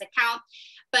money in this account.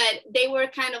 But they were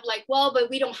kind of like, well, but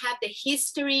we don't have the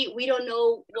history. We don't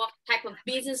know what type of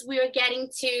business we are getting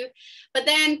to. But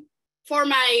then for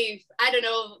my, I don't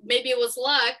know, maybe it was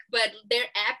luck, but their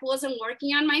app wasn't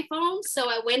working on my phone. So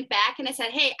I went back and I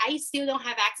said, hey, I still don't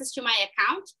have access to my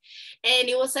account. And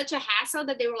it was such a hassle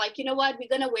that they were like, you know what, we're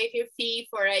going to waive your fee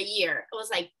for a year. I was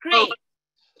like, great.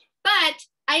 But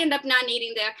I ended up not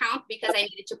needing the account because I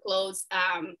needed to close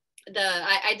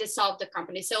I dissolved the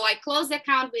company. So I closed the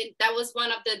account. That was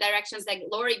one of the directions that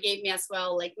Lori gave me as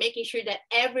well, like making sure that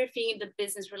everything in the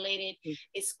business related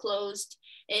is closed,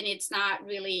 and it's not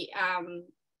really,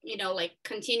 like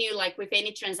continue like with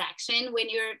any transaction when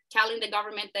you're telling the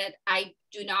government that I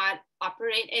do not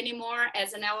operate anymore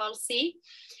as an LLC.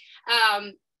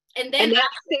 And that's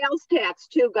sales tax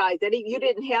too, guys. You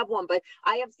didn't have one, but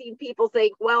I have seen people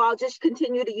think, well, I'll just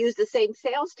continue to use the same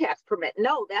sales tax permit.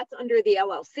 No, that's under the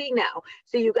LLC now.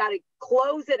 So you got to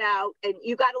close it out, and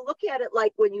you got to look at it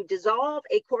like when you dissolve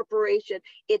a corporation,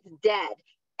 it's dead.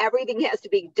 Everything has to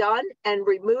be done and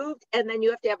removed, and then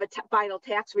you have to have a final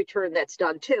tax return that's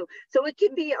done too. So it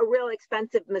can be a real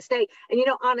expensive mistake. And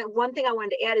Anna, one thing I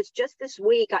wanted to add is just this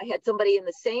week I had somebody in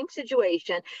the same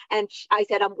situation, and I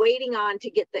said, I'm waiting on to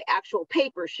get the actual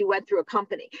papers. She went through a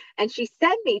company, and she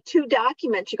sent me 2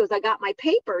 documents. She goes, I got my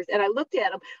papers, and I looked at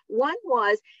them. One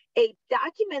was a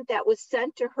document that was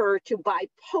sent to her to buy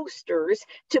posters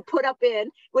to put up in,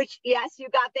 which, yes, you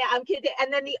got that. I'm kidding.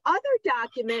 And then the other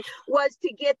document was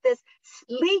to get this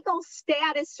legal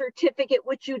status certificate,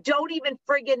 which you don't even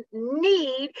friggin'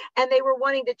 need. And they were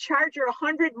wanting to charge her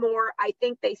 $100 more. I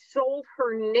think they sold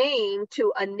her name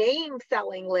to a name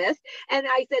selling list. And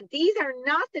I said, these are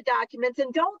not the documents,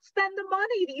 and don't spend the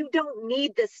money. You don't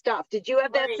need this stuff. Did you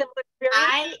have that similar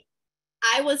experience?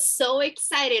 I was so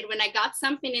excited when I got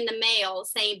something in the mail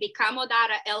saying Become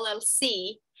Odara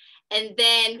LLC. And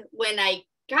then when I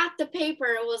got the paper,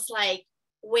 it was like,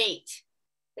 wait,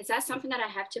 is that something that I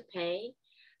have to pay?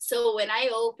 So when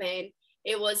I opened,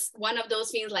 it was one of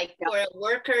those things like for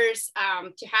workers,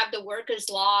 to have the workers'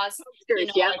 laws,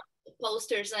 posters, like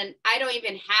posters, and I don't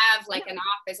even have like an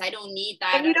office. I don't need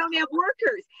that. And you don't have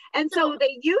workers. And so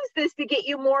they use this to get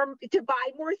you to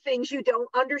buy more things you don't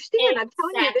understand. I'm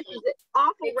telling you, this is an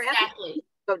awful rabbit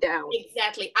go down.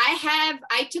 Exactly.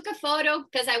 I took a photo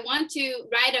because I want to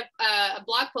write a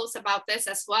blog post about this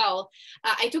as well.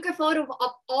 I took a photo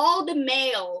of all the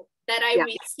mail that I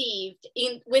received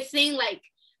within like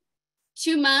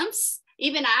 2 months.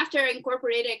 even after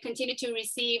incorporated, I continue to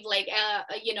receive like,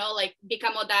 you know, like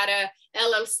become Odara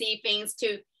LLC things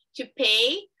to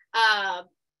pay,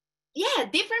 yeah,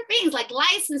 different things like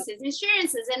licenses,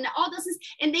 insurances, and all those things.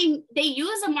 And they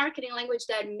use a marketing language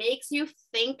that makes you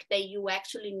think that you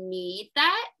actually need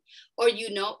that, or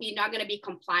you know you're not going to be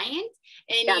compliant,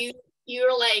 and yes.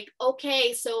 you're like,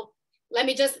 okay, so let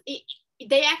me just.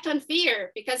 They act on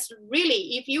fear, because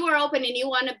really, if you are open and you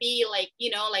want to be like, you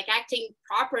know, like acting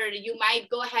proper, you might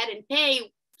go ahead and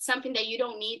pay something that you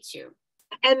don't need to.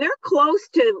 And they're close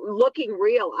to looking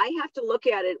real. I have to look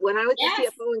at it. When I was yes.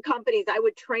 the CFO in companies, I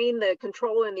would train the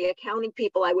controller and the accounting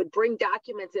people. I would bring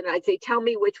documents and I'd say, tell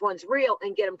me which one's real,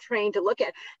 and get them trained to look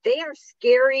at. They are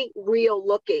scary, real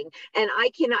looking. And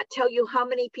I cannot tell you how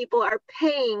many people are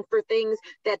paying for things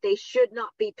that they should not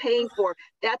be paying for.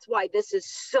 That's why this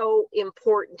is so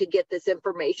important to get this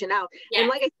information out. Yes. And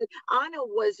like I said, Anna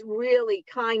was really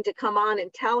kind to come on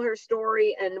and tell her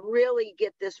story and really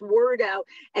get this word out.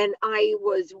 And I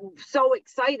was so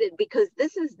excited, because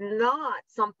this is not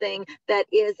something that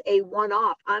is a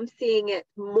one-off. I'm seeing it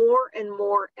more and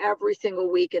more every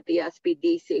single week at the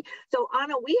SBDC. So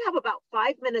Anna, we have about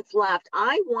 5 minutes left.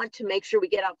 I want to make sure we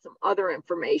get out some other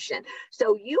information.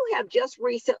 So you have just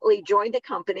recently joined a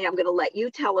company. I'm going to let you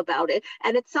tell about it.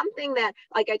 And it's something that,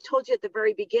 like I told you at the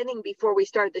very beginning before we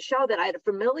started the show, that I had a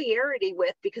familiarity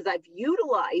with because I've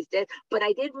utilized it, but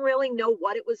I didn't really know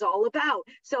what it was all about.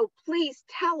 So please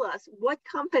tell us what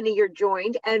company you're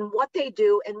joined and what they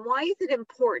do, and why is it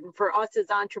important for us as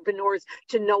entrepreneurs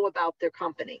to know about their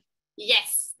company?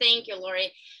 Yes, thank you,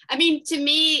 Lori. I mean, to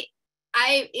me,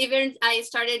 I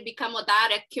started Become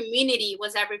Odara. Community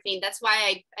was everything. That's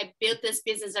why I built this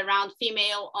business around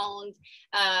female-owned,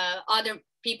 other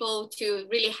people to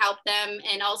really help them,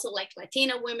 and also like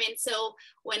Latina women. So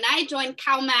when I joined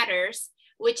Cal Matters,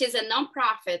 which is a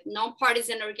nonprofit,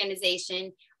 nonpartisan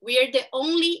organization, we are the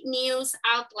only news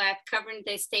outlet covering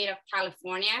the state of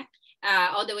California,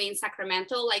 all the way in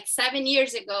Sacramento. Like 7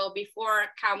 years ago, before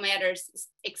Cal Matters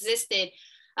existed,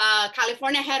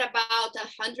 California had about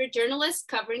 100 journalists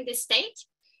covering the state.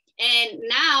 And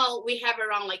now we have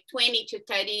around like 20 to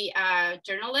 30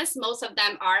 journalists. Most of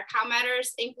them are Cal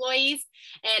Matters employees.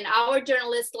 And our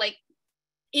journalists, like,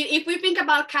 if we think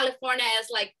about California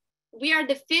as like, we are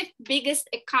the 5th biggest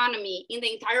economy in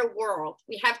the entire world.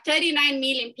 We have 39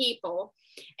 million people,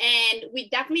 and we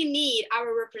definitely need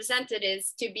our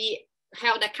representatives to be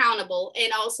held accountable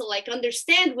and also like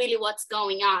understand really what's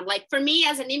going on. Like for me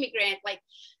as an immigrant, like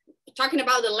talking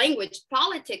about the language,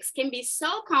 politics can be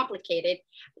so complicated.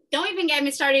 Don't even get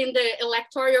me started in the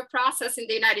electoral process in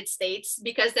the United States,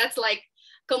 because that's like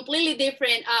completely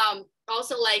different,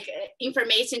 also like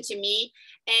information to me,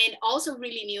 and also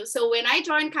really new. So when I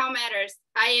joined Cal Matters,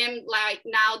 I am like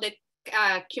now the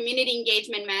community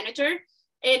engagement manager.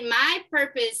 And my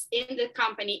purpose in the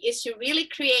company is to really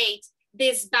create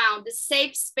this bound, the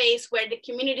safe space where the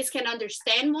communities can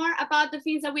understand more about the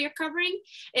things that we are covering,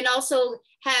 and also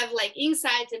have like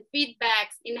insights and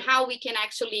feedbacks in how we can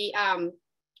actually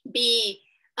be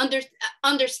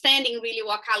understanding really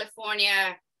what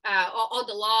California, all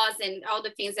the laws and all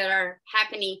the things that are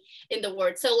happening in the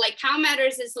world. So like Cal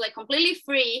Matters is like completely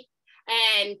free,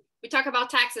 and we talk about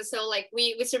taxes. So like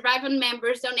we survive on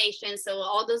members' donations. So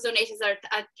all those donations are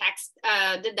tax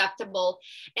deductible.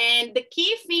 And the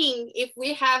key thing, if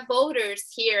we have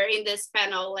voters here in this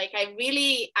panel, like I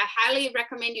highly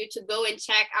recommend you to go and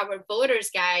check our voters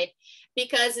guide,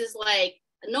 because it's like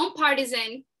a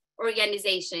nonpartisan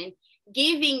organization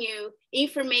giving you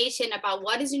information about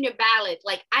what is in your ballot.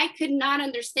 Like I could not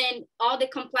understand all the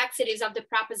complexities of the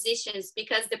propositions,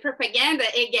 because the propaganda,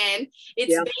 again,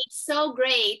 it's made so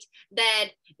great that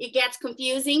it gets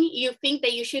confusing. You think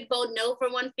that you should vote no for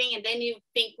one thing, and then you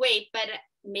think, wait, but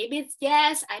maybe it's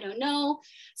yes, I don't know.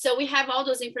 So we have all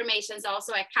those informations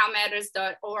also at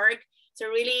calmatters.org. So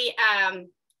really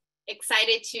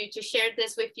excited to share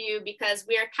this with you, because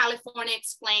we are California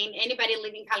Explained. Anybody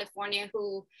living in California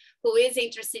who is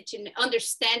interested to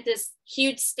understand this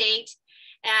huge state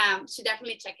should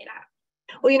definitely check it out.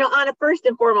 Well, you know, Anna, first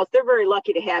and foremost, they're very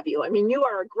lucky to have you. I mean, you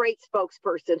are a great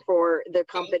spokesperson for the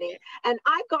company. And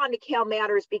I've gone to Cal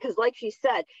Matters because, like she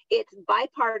said, it's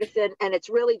bipartisan, and it's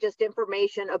really just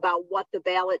information about what the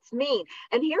ballots mean.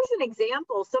 And here's an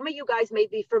example. Some of you guys may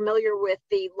be familiar with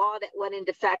the law that went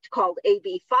into effect called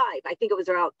AB 5. I think it was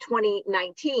around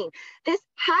 2019. This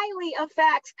highly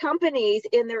affects companies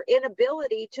in their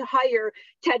inability to hire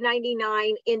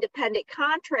 1099 independent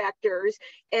contractors,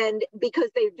 and because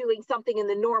they're doing something in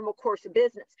the normal course of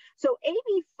business. So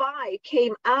AB5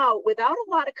 came out without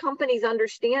a lot of companies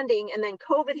understanding, and then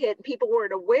COVID hit and people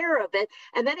weren't aware of it.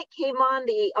 And then it came on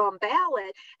the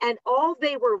ballot, and all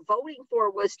they were voting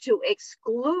for was to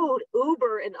exclude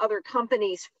Uber and other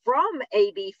companies from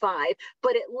AB5,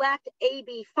 but it left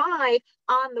AB5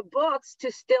 on the books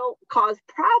to still cause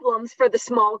problems for the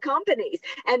small companies.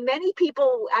 And many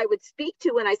people I would speak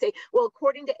to, and I say, well,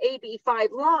 according to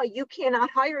AB5 law, you cannot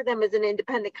hire them as an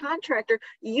independent contractor.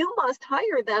 You must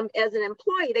hire them as an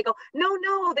employee. They go, no,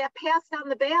 that passed on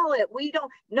the ballot. We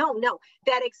don't, no,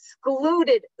 that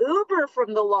excluded Uber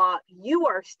from the law. You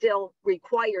are still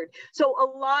required. So a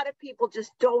lot of people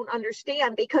just don't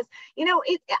understand, because,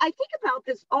 I think about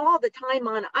this all the time.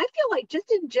 I feel like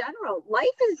just in general, life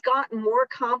has gotten more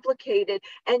complicated,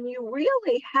 and you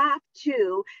really have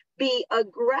to be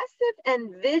aggressive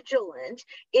and vigilant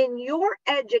in your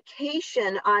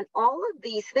education on all of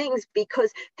these things,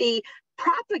 because the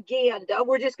propaganda,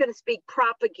 we're just going to speak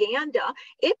propaganda,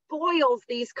 it boils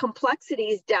these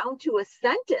complexities down to a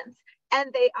sentence.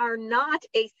 And they are not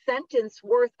a sentence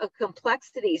worth of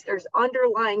complexities. There's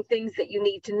underlying things that you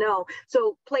need to know.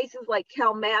 So places like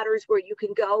Cal Matters, where you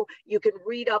can go, you can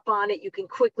read up on it, you can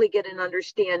quickly get an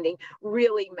understanding,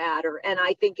 really matter. And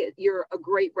I think you're a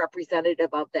great representative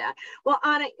of that. Well,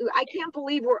 Anna, I can't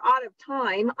believe we're out of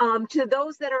time. To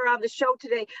those that are on the show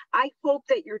today, I hope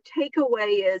that your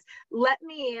takeaway is, let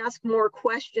me ask more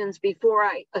questions before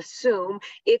I assume.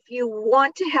 If you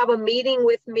want to have a meeting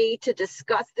with me to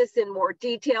discuss this in more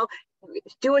detail,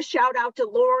 do a shout out to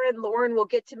Lauren. Lauren will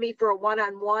get to me for a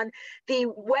one-on-one. The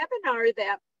webinar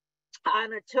that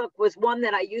Anna took was one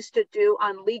that I used to do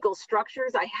on legal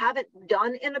structures. I haven't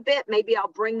done in a bit. Maybe I'll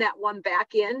bring that one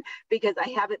back in, because I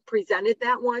haven't presented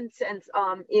that one since,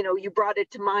 you brought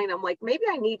it to mind. I'm like, maybe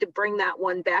I need to bring that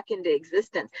one back into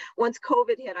existence. Once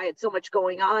COVID hit, I had so much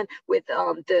going on with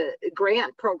the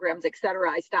grant programs, et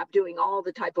cetera. I stopped doing all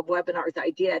the type of webinars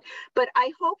I did. But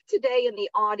I hope today in the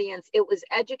audience, it was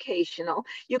educational.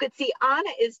 You could see Anna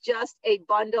is just a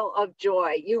bundle of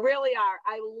joy. You really are.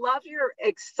 I love your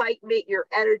excitement, your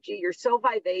energy. You're so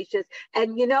vivacious.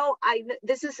 And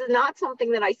this is not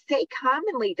something that I say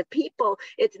commonly to people.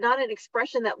 It's not an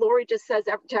expression that Lori just says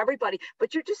to everybody,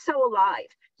 but you're just so alive.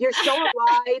 You're so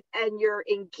alive, and you're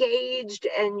engaged,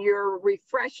 and you're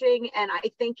refreshing. And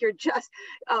I think you're just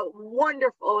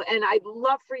wonderful. And I'd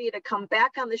love for you to come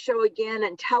back on the show again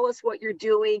and tell us what you're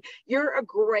doing. You're a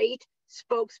great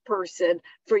spokesperson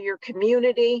for your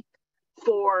community,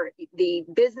 for the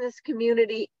business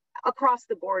community, across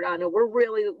the board, Anna. We're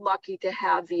really lucky to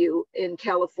have you in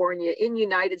California, in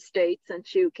United States,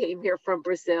 since you came here from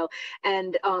Brazil,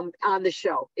 and on the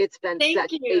show. It's been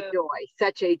such a joy.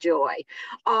 Thank you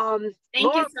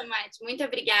so much. Muito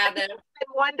obrigada. It's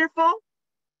been wonderful.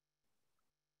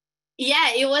 Yeah,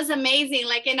 it was amazing.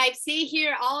 And I see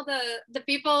here all the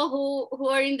people who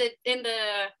are in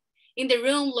the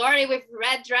room. Lori with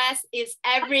red dress is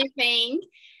everything,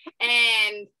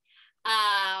 and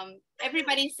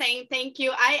everybody's saying thank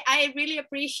you. I really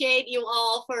appreciate you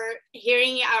all for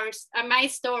hearing my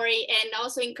story, and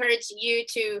also encourage you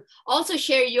to also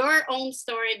share your own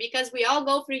story, because we all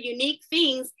go through unique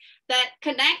things that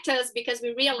connect us, because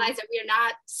we realize that we're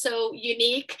not so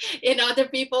unique, and other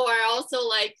people are also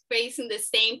facing the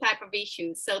same type of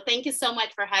issues. So thank you so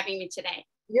much for having me today.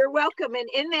 You're welcome. And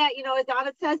in that, as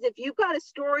Anna says, if you've got a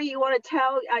story you want to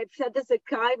tell, I've said this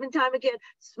time and time again,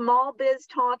 Small Biz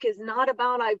Talk is not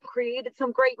about, I've created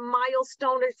some great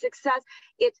milestone or success.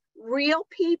 It's real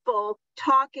people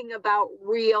talking about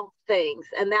real things.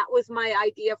 And that was my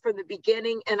idea from the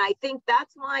beginning. And I think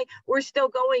that's why we're still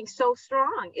going so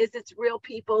strong, is it's real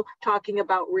people talking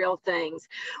about real things.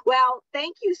 Well,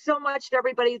 thank you so much to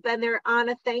everybody who's been there.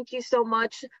 Anna, thank you so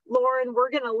much. Lauren,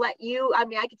 we're going to let you, I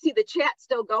can see the chat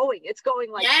still going. It's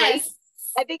going like crazy.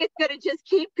 I think it's going to just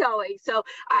keep going. So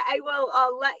I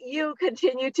will let you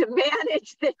continue to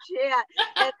manage the chat.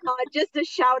 And just a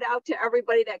shout out to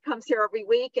everybody that comes here every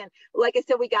week. And like I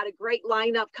said, we got a great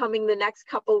lineup coming the next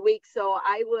couple of weeks. So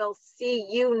I will see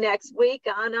you next week.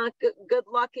 Anna, good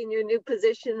luck in your new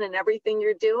position and everything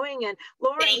you're doing. And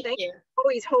Lauren, thank you for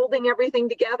always holding everything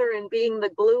together and being the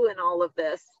glue in all of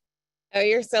this. Oh,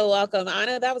 you're so welcome,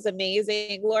 Anna. That was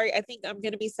amazing. Lori, I think I'm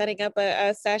going to be setting up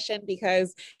a session,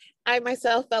 because I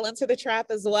myself fell into the trap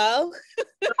as well.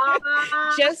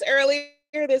 Just earlier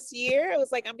this year, I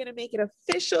was like, I'm going to make it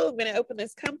official. I'm going to open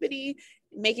this company.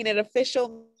 Making it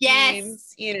official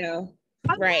means,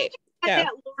 right. that,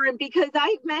 Lauren, because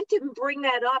I meant to bring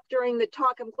that up during the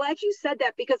talk. I'm glad you said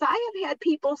that, because I have had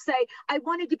people say, I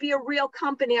wanted to be a real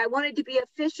company. I wanted to be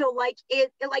official, like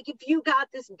if you got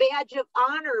this badge of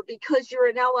honor because you're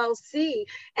an LLC.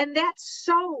 And that's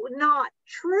so not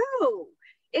true.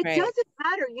 It doesn't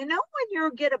matter. You know, when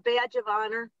you get a badge of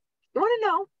honor, you want to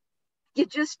know? You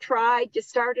just tried, you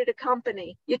started a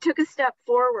company, you took a step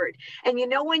forward. And you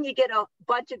know, when you get a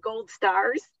bunch of gold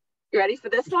stars, you ready for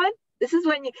this one? This is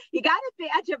when you got a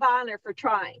badge of honor for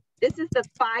trying. This is the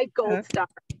 5 gold stars.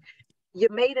 You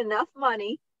made enough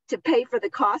money to pay for the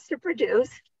cost to produce,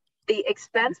 the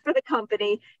expense for the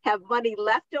company, have money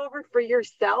left over for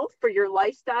yourself, for your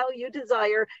lifestyle you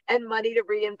desire, and money to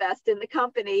reinvest in the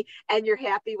company, and you're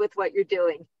happy with what you're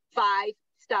doing. 5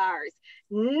 stars.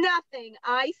 Nothing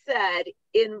I said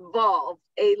involved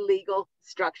a legal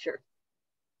structure.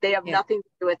 They have nothing to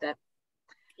do with it.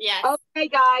 Yes. Okay,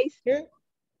 guys. Sure.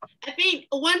 I think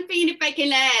one thing, if I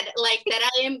can add, like that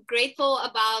I am grateful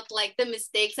about, like the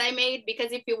mistakes I made,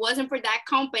 because if it wasn't for that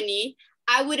company,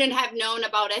 I wouldn't have known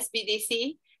about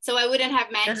SBDC. So I wouldn't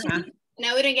have managed it, and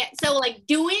I wouldn't get, so like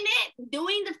doing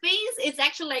the things, it's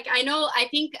actually like, I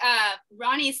think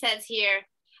Ronnie says here,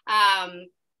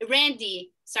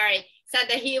 Randy, sorry, said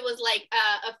that he was like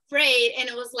afraid, and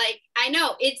it was like, I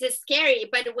know it's scary,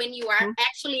 but when you are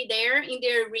actually there in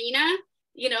the arena,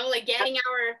 you know, like getting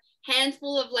our hands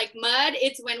full of like mud,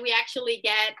 it's when we actually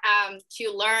get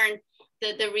to learn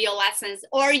the real lessons.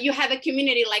 Or you have a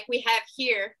community like we have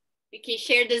here, we can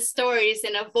share the stories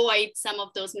and avoid some of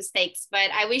those mistakes. But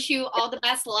I wish you all the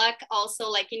best luck also,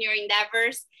 like in your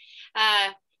endeavors.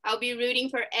 I'll be rooting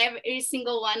for every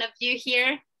single one of you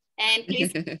here, and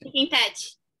please keep in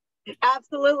touch.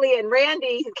 Absolutely. And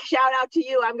Randy, shout out to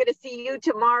you. I'm going to see you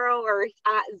tomorrow, or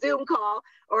Zoom call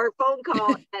or phone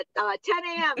call at 10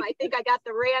 a.m. I think I got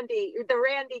the Randy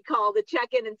call to check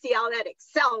in and see how that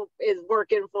Excel is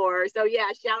working for her. So yeah,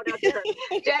 shout out to her.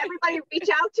 To everybody, reach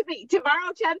out to me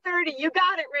tomorrow, 10:30. You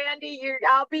got it, Randy.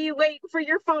 I'll be waiting for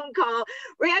your phone call.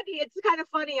 Randy, it's kind of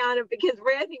funny on him, because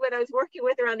Randy, when I was working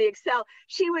with her on the Excel,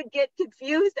 she would get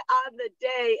confused on the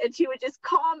day, and she would just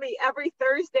call me every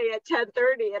Thursday at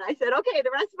 10:30. And I said, okay,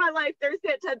 the rest of my life,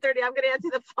 Thursday at 10:30, I'm going to answer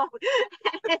the phone.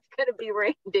 And it's going to be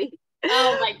Randy.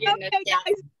 Oh my goodness. Okay, guys,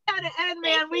 we got to end,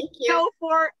 man. We go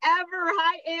forever.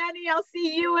 Hi, Annie. I'll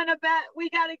see you in a bit. We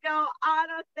got to go.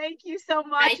 Anna, thank you so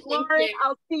much. Lauren,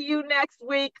 I'll see you next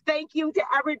week. Thank you to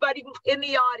everybody in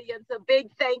the audience. A big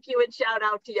thank you and shout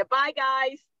out to you. Bye,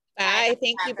 guys. Bye.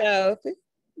 Thank you both.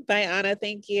 Bye, Anna.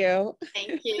 Thank you.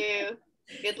 Thank you.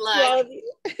 Good luck.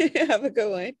 Have a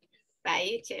good one. Bye,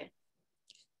 you too.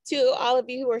 To all of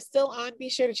you who are still on, be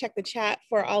sure to check the chat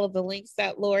for all of the links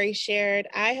that Lori shared.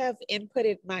 I have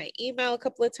inputted my email a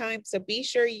couple of times, so be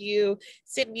sure you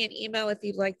send me an email if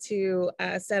you'd like to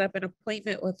set up an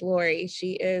appointment with Lori.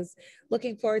 She is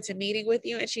looking forward to meeting with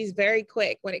you, and she's very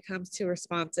quick when it comes to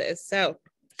responses. So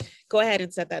go ahead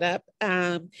and set that up.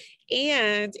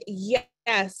 And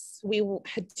yes, we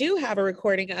do have a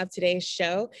recording of today's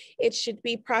show. It should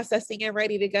be processing and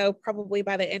ready to go probably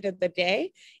by the end of the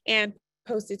day, and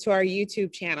posted to our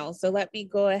YouTube channel. So let me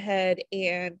go ahead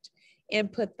and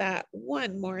input that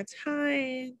one more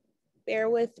time. Bear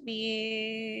with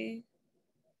me.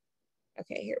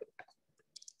 Okay, here we go.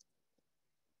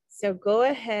 So go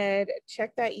ahead,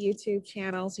 check that YouTube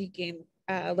channel so you can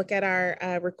look at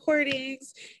our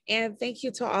recordings. And thank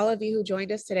you to all of you who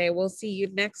joined us today. We'll see you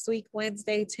next week,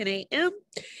 Wednesday, 10 a.m.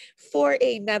 for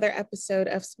another episode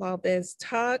of Small Biz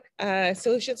Talk,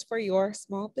 solutions for your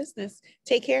small business.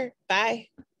 Take care. Bye.